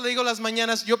prometo, le digo las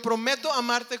mañanas, yo prometo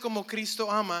amarte como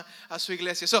Cristo ama a su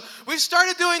iglesia. So we've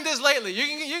started doing this lately.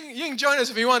 You can join us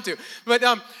if you want to. But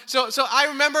so I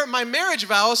remember my marriage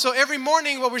vow. So every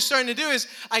morning what we're starting to do is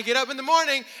I get up in the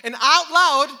morning and out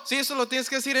loud, sí, eso lo tienes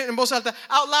que decir en voz alta,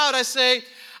 out loud I say,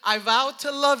 I vow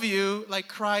to love you like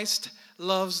Christ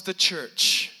loves the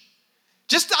church.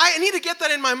 I need to get that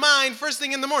in my mind first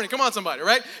thing in the morning. Come on, somebody,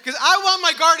 right? Because I want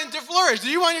my garden to flourish. Do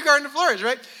you want your garden to flourish,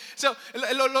 right? So,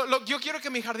 yo quiero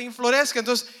que mi jardín florezca.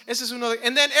 Entonces, ese es uno.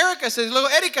 And then Erica says, luego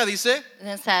Erika dice. And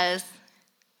it says,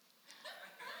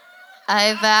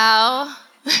 I vow.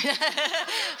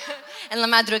 En la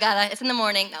madrugada. It's in the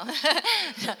morning. No.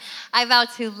 I vow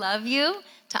to love you,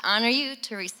 to honor you,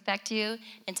 to respect you,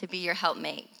 and to be your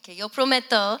helpmate. Que yo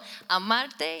prometo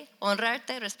amarte,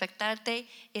 honrarte, respetarte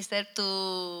y ser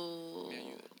tu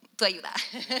ayuda.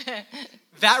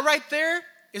 That right there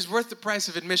is worth the price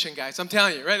of admission, guys. I'm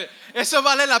telling you, right? Eso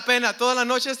vale la pena. Toda la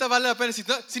noche esta vale la pena.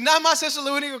 Si nada más eso es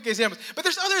lo único que hacemos. But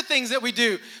there's other things that we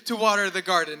do to water the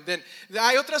garden. Then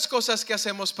hay otras cosas que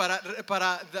hacemos para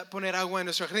poner agua en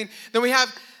nuestro jardín. Then we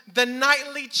have the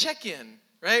nightly check-in.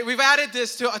 Right? We've added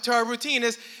this to our routine.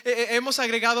 Hemos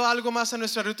agregado algo más a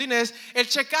nuestra rutina. Es el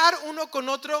checar uno con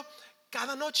otro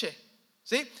cada noche.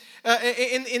 ¿Sí?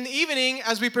 In the evening,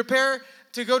 as we prepare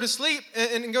to go to sleep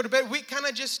and go to bed, we kind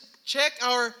of just check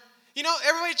our,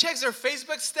 everybody checks their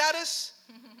Facebook status.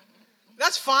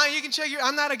 That's fine. You can check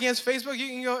I'm not against Facebook. You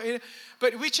can go,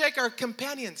 but we check our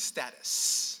companion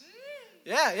status.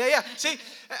 Yeah. Sí,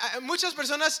 muchas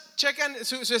personas checan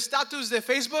su estatus de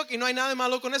Facebook y no hay nada de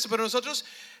malo con eso, pero nosotros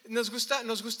nos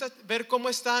gusta ver cómo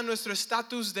está nuestro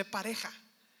estatus de pareja.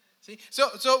 ¿Sí?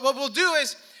 So what we'll do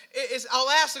is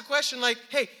I'll ask the question like,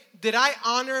 hey, did I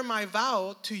honor my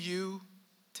vow to you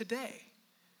today?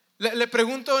 Le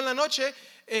pregunto en la noche,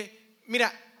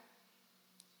 mira,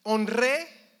 honré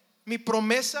mi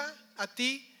promesa a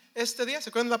ti este día. ¿Se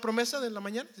acuerdan la promesa de la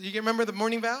mañana? You remember the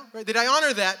morning vow? Right? Did I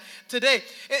honor that today?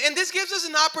 And this gives us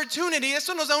an opportunity,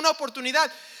 esto nos da una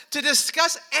oportunidad to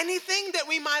discuss anything that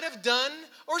we might have done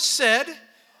or said,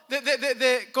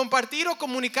 de compartir o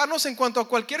comunicarnos en cuanto a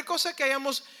cualquier cosa que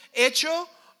hayamos hecho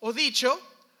o dicho,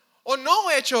 o no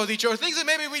hecho o dicho, or things that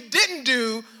maybe we didn't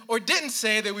do or didn't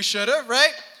say that we should have,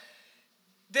 right?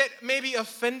 That maybe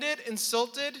offended,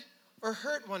 insulted, or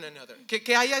hurt one another. Que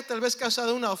haya tal vez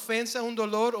causado una ofensa, un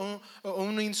dolor o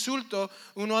un insulto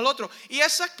uno al otro. Y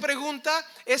esa pregunta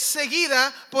es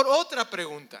seguida por otra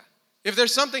pregunta. If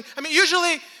there's something, I mean,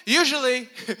 usually,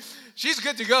 she's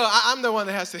good to go. I'm the one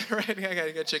that has to, right? I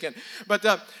gotta get chicken. But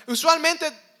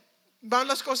usualmente van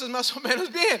las cosas más o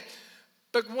menos bien.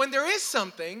 But when there is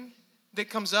something that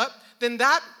comes up, then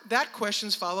that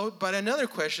question's followed by another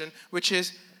question, which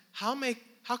is, how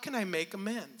can I make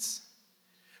amends?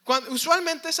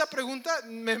 Usualmente esa pregunta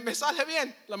me sale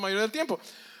bien la mayoría del tiempo.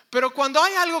 Pero cuando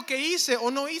hay algo que hice o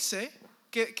no hice,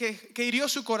 que hirió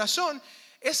su corazón,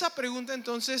 esa pregunta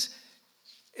entonces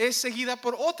es seguida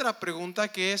por otra pregunta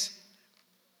que es,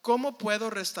 ¿cómo puedo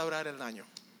restaurar el daño?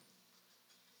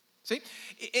 ¿Sí?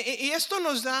 Y esto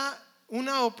nos da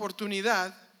una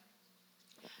oportunidad.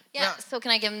 Yeah, so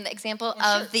can I give an example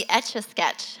of the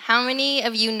Etch-a-Sketch? How many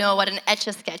of you know what an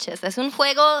Etch-a-Sketch is? Es un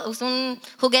juego, es un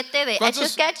juguete de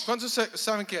Etch-a-Sketch. ¿Cuántos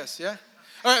saben qué es? Yeah?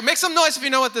 All right, make some noise if you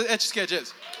know what the Etch-a-Sketch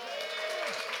is.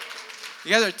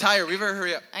 You guys are tired. We better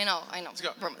hurry up. I know. Let's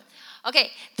go.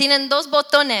 Okay, tienen dos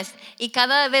botones y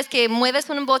cada vez que mueves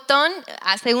un botón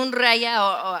hace un raya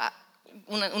o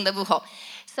un dibujo.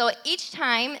 So each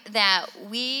time that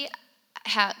we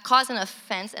cause an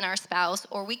offense in our spouse,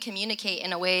 or we communicate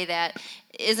in a way that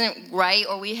isn't right,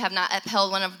 or we have not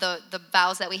upheld one of the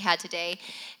vows that we had today,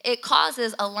 it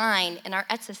causes a line in our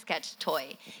Etch-a-Sketch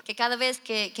toy. Que cada vez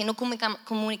que no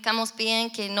comunicamos bien,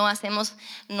 que no hacemos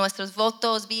nuestros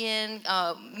votos bien,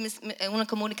 una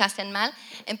comunicación mal,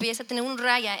 empieza a tener un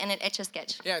raya en el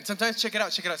Etch-a-Sketch. Yeah, and sometimes check it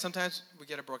out. Sometimes we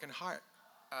get a broken heart.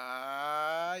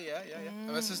 Yeah.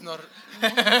 A veces no. All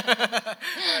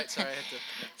right, sorry, I had to.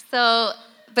 So,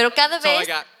 pero cada That's all I vez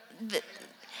got.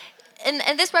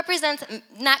 And this represents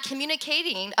not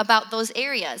communicating about those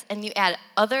areas. And you add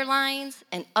other lines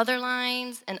and other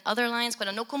lines and other lines.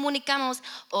 Cuando no comunicamos,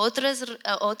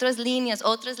 otras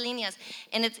líneas.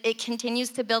 And it continues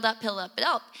to build up.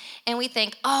 And we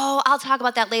think, oh, I'll talk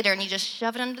about that later. And you just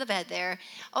shove it under the bed there.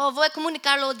 Oh, voy a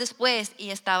comunicarlo después. Y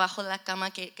está bajo la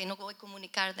cama que no voy a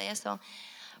comunicar de eso.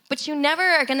 But you never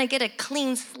are going to get a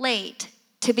clean slate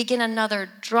to begin another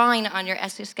drawing on your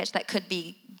Etch-a-Sketch that could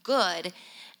be good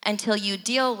until you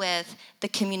deal with the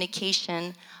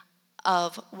communication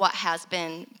of what has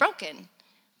been broken,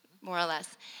 more or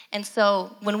less. And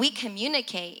so when we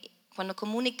communicate, cuando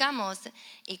comunicamos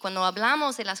y cuando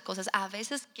hablamos de las cosas, a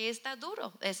veces que está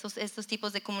duro estos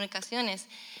tipos de comunicaciones,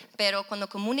 pero cuando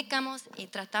comunicamos y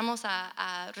tratamos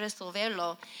a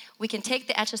resolverlo, we can take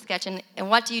the Etch-a-Sketch, and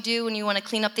what do you do when you want to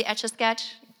clean up the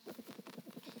Etch-a-Sketch?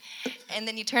 And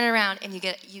then you turn around and you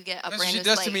get a That's brand what she new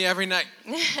does slate. to me every night.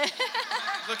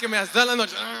 Look at me, hasta la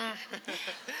noche.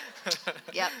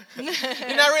 Yep.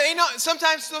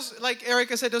 Sometimes those, like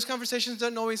Erica said, those conversations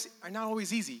are not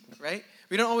always easy, right?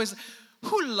 We don't always.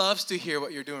 Who loves to hear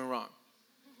what you're doing wrong?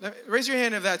 Raise your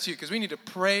hand if that's you, because we need to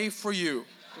pray for you,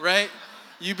 right?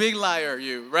 You big liar,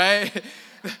 you, right?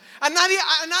 A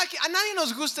nadie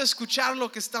nos gusta escuchar lo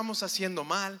que estamos haciendo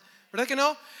mal, ¿verdad que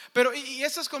no? Pero y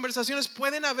estas conversaciones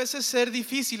pueden a veces ser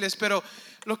difíciles, pero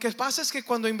lo que pasa es que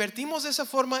cuando invertimos de esa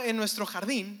forma en nuestro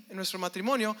jardín, en nuestro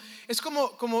matrimonio, es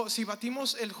como si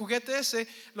batimos el juguete ese,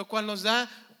 lo cual nos da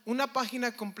una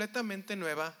página completamente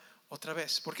nueva otra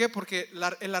vez. ¿Por qué? Porque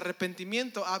el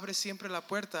arrepentimiento abre siempre la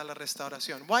puerta a la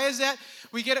restauración. Why is that?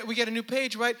 We get a new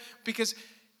page, right? Because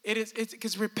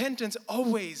because repentance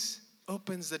always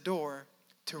opens the door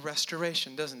to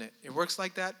restoration, doesn't it? It works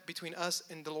like that between us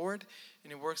and the Lord,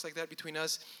 and it works like that between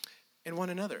us and one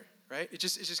another, right? It's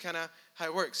just kind of how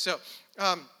it works. So,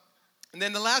 and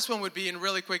then the last one would be, and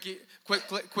really quick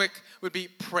would be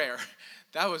prayer.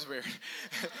 That was weird.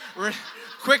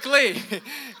 quickly.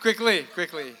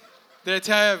 Did I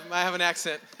tell you I have an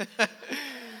accent?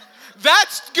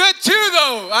 That's good too,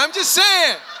 though. I'm just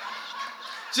saying.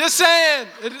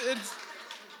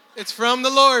 It's from the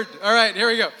Lord. All right, here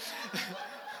we go.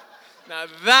 Now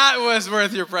that was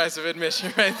worth your price of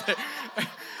admission right there.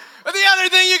 But the other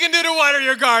thing you can do to water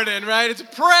your garden, right? It's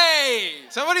pray.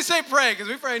 Somebody say pray, because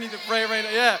we probably need to pray right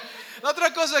now. Yeah. La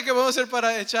otra cosa que podemos hacer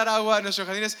para echar agua a nuestro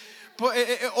jardín es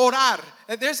orar.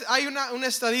 Hay una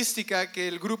estadística que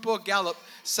el grupo Gallup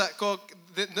sacó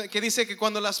que dice que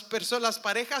cuando las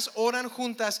parejas oran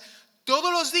juntas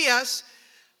todos los días,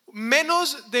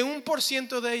 menos de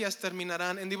 1% de ellas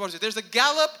terminarán en divorcio. There's a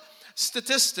Gallup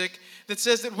statistic that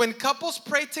says that when couples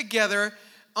pray together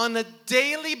on a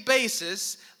daily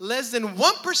basis, less than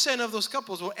 1% of those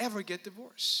couples will ever get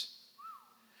divorced.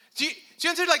 Do you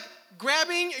understand, like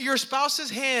grabbing your spouse's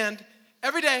hand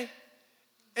every day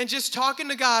and just talking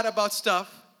to God about stuff?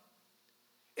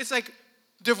 It's like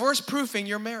divorce proofing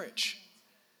your marriage.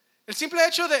 El simple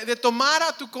hecho de tomar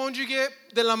a tu cónyuge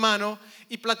de la mano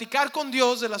y platicar con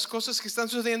Dios de las cosas que están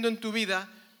sucediendo en tu vida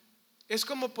es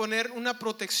como poner una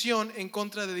protección en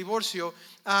contra de divorcio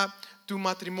a tu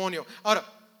matrimonio. Ahora,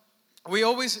 we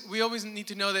always need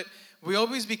to know that we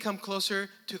always become closer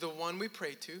to the one we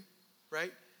pray to,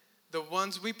 right? The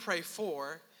ones we pray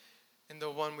for and the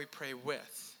one we pray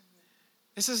with.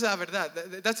 Esa es la verdad.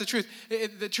 That's the truth.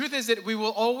 The truth is that we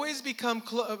will always become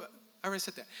close.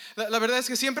 La verdad es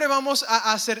que siempre vamos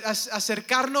a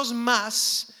acercarnos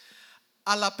más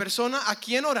a la persona a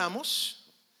quien oramos,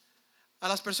 a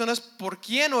las personas por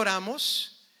quien oramos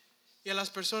y a las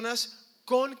personas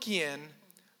con quien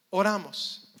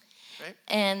oramos. Right?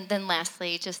 And then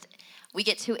lastly, just we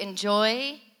get to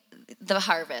enjoy the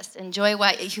harvest, enjoy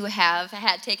what you have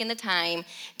had taken the time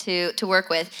to work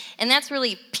with. And that's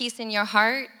really peace in your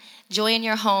heart, joy in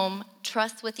your home,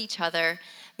 trust with each other,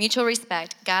 mutual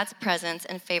respect, God's presence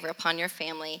and favor upon your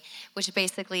family, which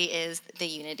basically is the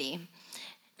unity.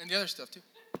 And the other stuff too.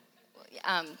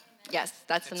 Yes,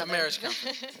 that's it's another. A marriage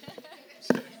counselor.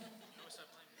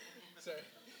 Sorry.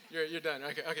 You're done.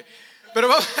 Okay. Pero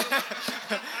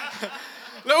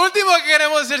lo último que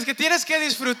queremos decir es que tienes que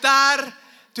disfrutar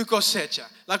tu cosecha.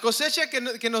 La cosecha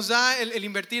que nos da el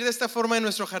invertir de esta forma en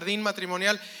nuestro jardín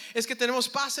matrimonial es que tenemos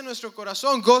paz en nuestro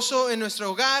corazón, gozo en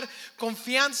nuestro hogar,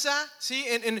 confianza, ¿sí?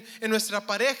 en nuestra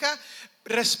pareja,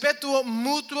 respeto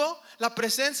mutuo, la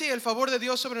presencia y el favor de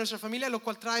Dios sobre nuestra familia, lo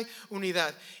cual trae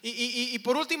unidad. Y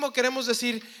por último queremos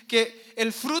decir que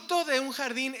el fruto de un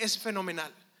jardín es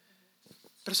fenomenal.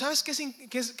 Pero ¿sabes qué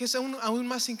es aún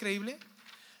más increíble?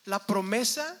 La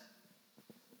promesa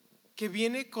que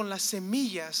viene con las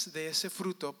semillas de ese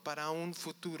fruto para un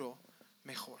futuro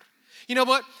mejor. You know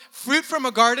what? Fruit from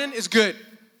a garden is good.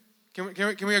 Can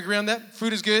we agree on that?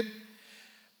 Fruit is good.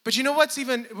 But you know what's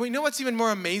even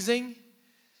more amazing?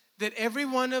 That every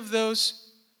one of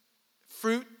those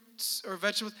fruits or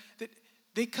vegetables, that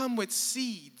they come with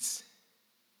seeds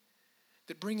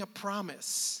that bring a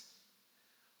promise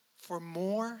for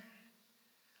more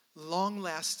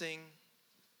long-lasting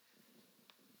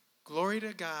glory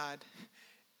to God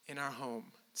in our home.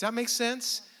 Does that make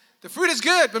sense? The fruit is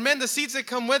good, but man, the seeds that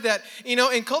come with that,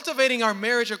 in cultivating our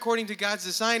marriage according to God's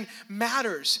design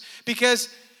matters, because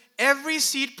every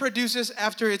seed produces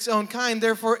after its own kind.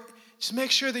 Therefore, just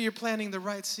make sure that you're planting the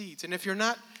right seeds. And if you're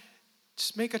not,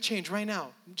 just make a change right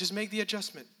now. Just make the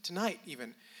adjustment tonight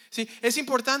even. Sí, es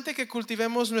importante que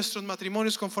cultivemos nuestros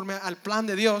matrimonios conforme al plan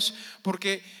de Dios,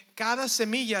 porque cada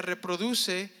semilla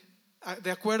reproduce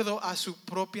de acuerdo a su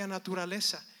propia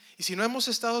naturaleza. Y si no hemos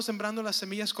estado sembrando las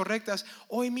semillas correctas,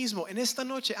 hoy mismo, en esta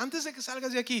noche, antes de que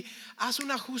salgas de aquí, haz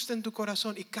un ajuste en tu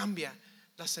corazón y cambia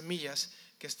las semillas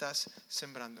que estás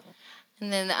sembrando.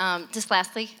 And then just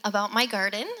lastly, about my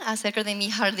garden, acerca de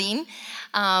mi jardín.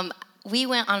 We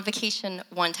went on vacation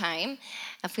one time.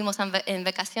 Fuimos en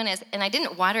vacaciones, and I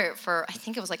didn't water it for, I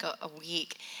think it was like a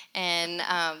week. And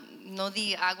no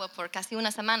di agua por casi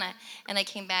una semana. And I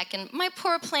came back, and my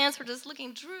poor plants were just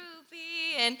looking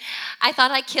droopy. And I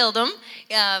thought I killed them.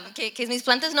 Que mis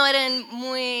plantas no eran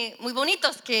muy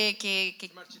bonitos.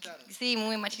 Sí,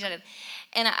 muy marchitaron.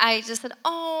 And I just said,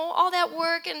 oh, all that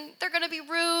work, and they're going to be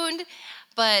ruined.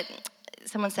 But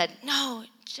someone said, no,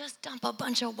 just dump a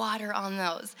bunch of water on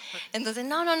those. Entonces,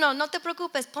 no te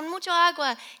preocupes, pon mucho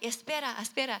agua y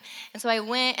espera. And so I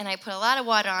went and I put a lot of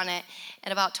water on it.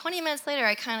 And about 20 minutes later,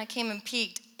 I kind of came and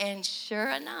peeked. And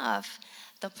sure enough,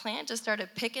 the plant just started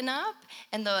picking up,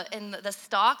 and the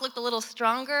stalk looked a little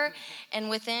stronger, and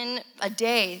within a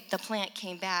day, the plant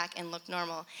came back and looked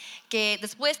normal. Que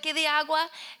después que di agua,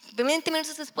 20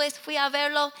 minutos después fui a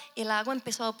verlo, y el agua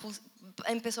empezó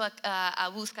a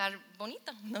buscar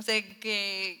bonito, no sé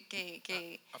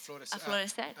a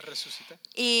florecer. A resucitar.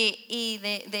 Y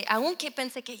aunque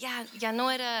pensé que ya no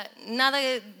era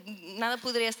nada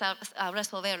podría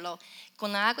resolverlo,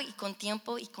 con agua y con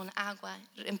tiempo y con agua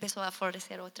empezó a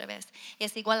florecer otra vez.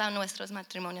 Es igual a nuestros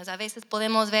matrimonios. A veces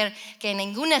podemos ver que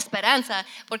ninguna esperanza,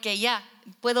 porque ya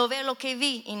puedo ver lo que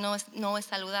vi y no es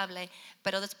saludable,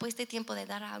 pero después de tiempo de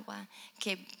dar agua,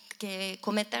 que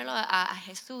cometerlo a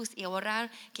Jesús y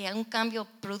orar que un cambio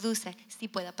produce, sí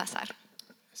pueda pasar.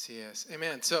 Así es.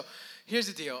 Amen. So here's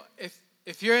the deal.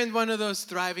 If you're in one of those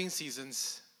thriving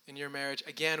seasons in your marriage,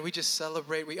 again, we just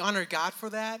celebrate. We honor God for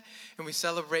that, and we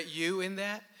celebrate you in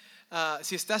that.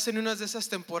 Si estás en una de esas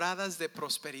temporadas de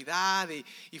prosperidad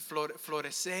y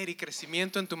florecer y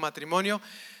crecimiento en tu matrimonio,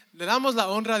 le damos la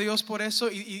honra a Dios por eso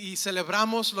y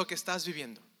celebramos lo que estás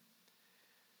viviendo.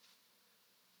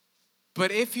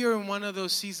 But if you're in one of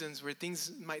those seasons where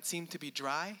things might seem to be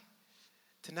dry,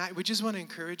 tonight we just want to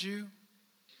encourage you.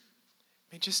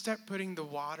 Just start putting the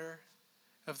water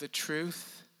of the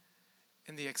truth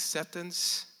and the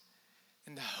acceptance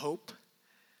and the hope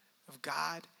of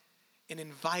God and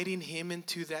inviting Him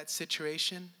into that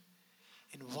situation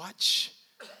and watch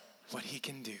what He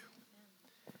can do.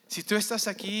 Si tú estás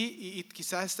aquí y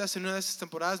quizás estás en una de esas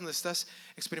temporadas donde estás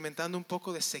experimentando un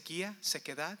poco de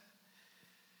sequedad,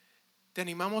 te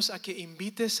animamos a que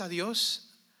invites a Dios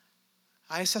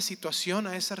a esa situación,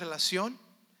 a esa relación,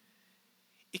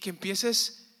 y que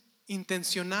empieces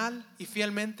intencional y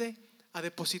fielmente a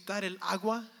depositar el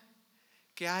agua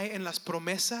que hay en las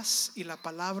promesas y la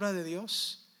palabra de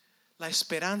Dios, la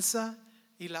esperanza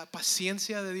y la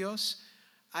paciencia de Dios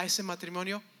a ese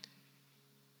matrimonio.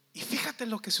 Y fíjate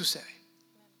lo que sucede.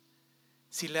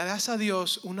 Si le das a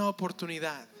Dios una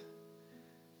oportunidad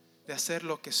de hacer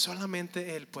lo que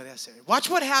solamente Él puede hacer. Watch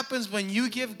what happens when you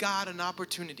give God an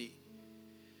opportunity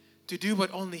to do what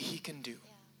only He can do.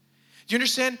 Do you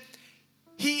understand?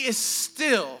 He is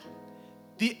still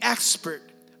the expert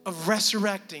of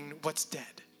resurrecting what's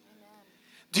dead.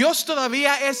 Dios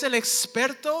todavía es el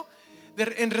experto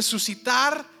en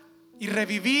resucitar y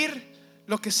revivir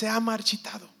lo que se ha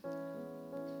marchitado.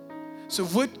 So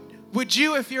would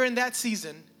you, if you're in that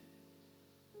season,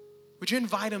 would you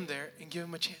invite Him there and give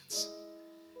Him a chance?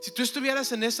 Si tú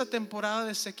estuvieras en esta temporada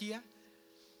de sequía,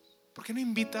 ¿por qué no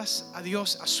invitas a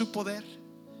Dios a su poder,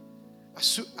 a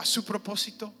su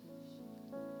propósito?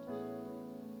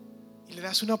 Y le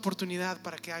das una oportunidad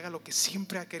para que haga lo que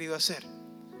siempre ha querido hacer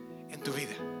en tu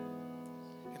vida,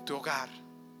 en tu hogar,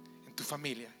 en tu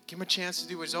familia. Give Him a chance to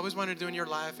do what He's always wanted to do in your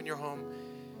life, in your home,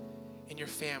 in your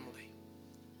family.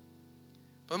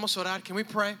 Podemos orar. Can we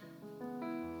pray?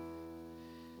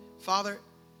 Father,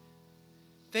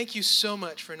 thank you so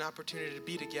much for an opportunity to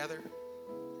be together.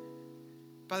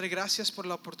 Padre, gracias por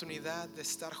la oportunidad de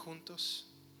estar juntos,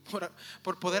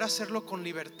 por poder hacerlo con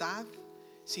libertad,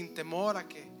 sin temor a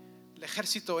que el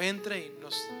ejército entre y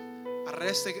nos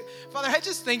arreste. Father, I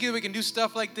just thank you that we can do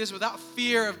stuff like this without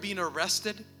fear of being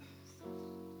arrested,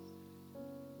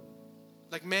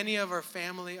 like many of our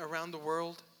family around the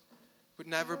world would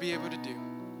never be able to do.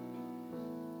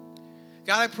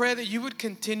 God, I pray that you would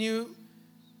continue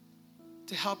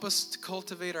to help us to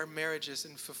cultivate our marriages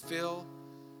and fulfill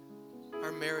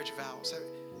our marriage vows.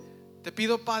 Te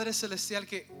pido, Padre Celestial,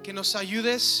 que nos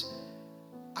ayudes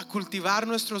a cultivar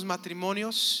nuestros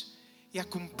matrimonios y a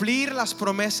cumplir las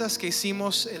promesas que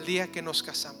hicimos el día que nos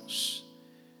casamos.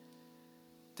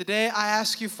 Today I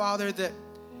ask you, Father, that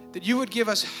you would give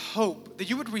us hope, that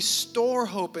you would restore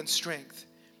hope and strength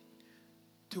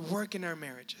to work in our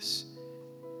marriages.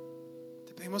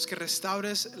 Te pedimos que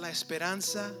restaures la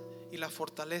esperanza y la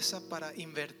fortaleza para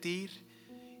invertir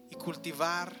y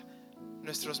cultivar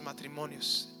nuestros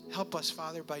matrimonios. Help us,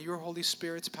 Father, by your Holy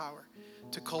Spirit's power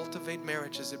to cultivate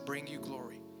marriages that bring you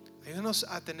glory. Ayúdanos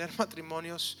a tener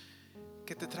matrimonios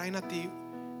que te traen a ti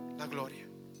la gloria.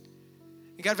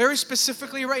 And God, very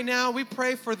specifically right now, we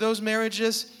pray for those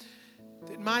marriages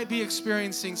that might be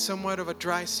experiencing somewhat of a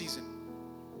dry season.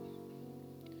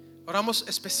 Oramos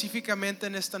específicamente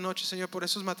en esta noche, Señor, por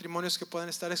esos matrimonios que puedan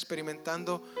estar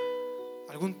experimentando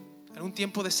algún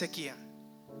tiempo de sequía.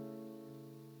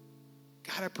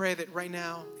 God, I pray that right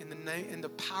now, in the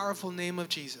powerful name of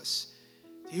Jesus,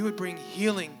 you would bring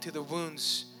healing to the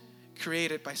wounds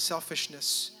created by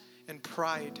selfishness and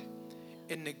pride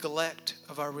and neglect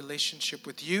of our relationship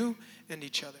with you and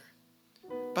each other.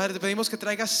 Padre, te pedimos que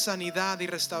traigas sanidad y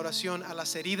restauración a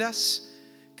las heridas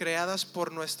creadas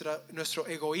por nuestro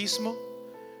egoísmo,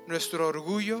 nuestro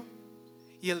orgullo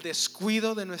y el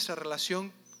descuido de nuestra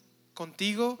relación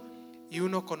contigo y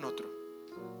uno con otro.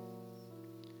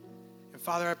 And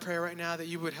Father, I pray right now that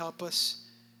you would help us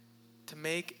to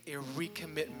make a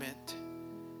recommitment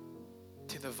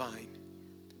to the vine.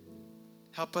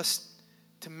 Help us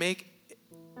to make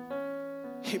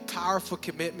a powerful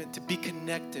commitment to be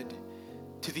connected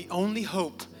to the only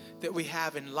hope that we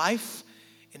have in life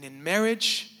and in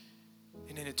marriage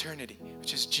and in eternity,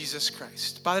 which is Jesus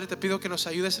Christ. Padre, te pido que nos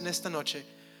ayudes en esta noche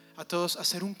a todos a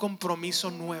hacer un compromiso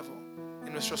nuevo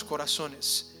en nuestros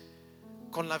corazones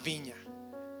con la viña,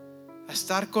 a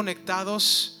estar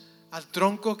conectados al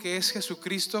tronco que es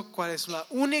Jesucristo, cual es la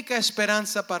única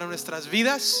esperanza para nuestras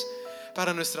vidas,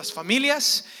 para nuestras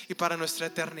familias y para nuestra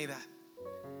eternidad.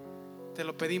 Te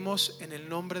lo pedimos en el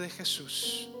nombre de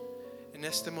Jesús en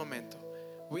este momento.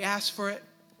 We ask for it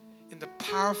in the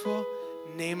powerful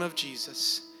name of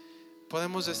Jesus.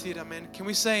 Podemos decir amén. Can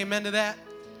we say amen to that?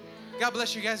 God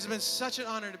bless you guys. It's been such an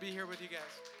honor to be here with you guys.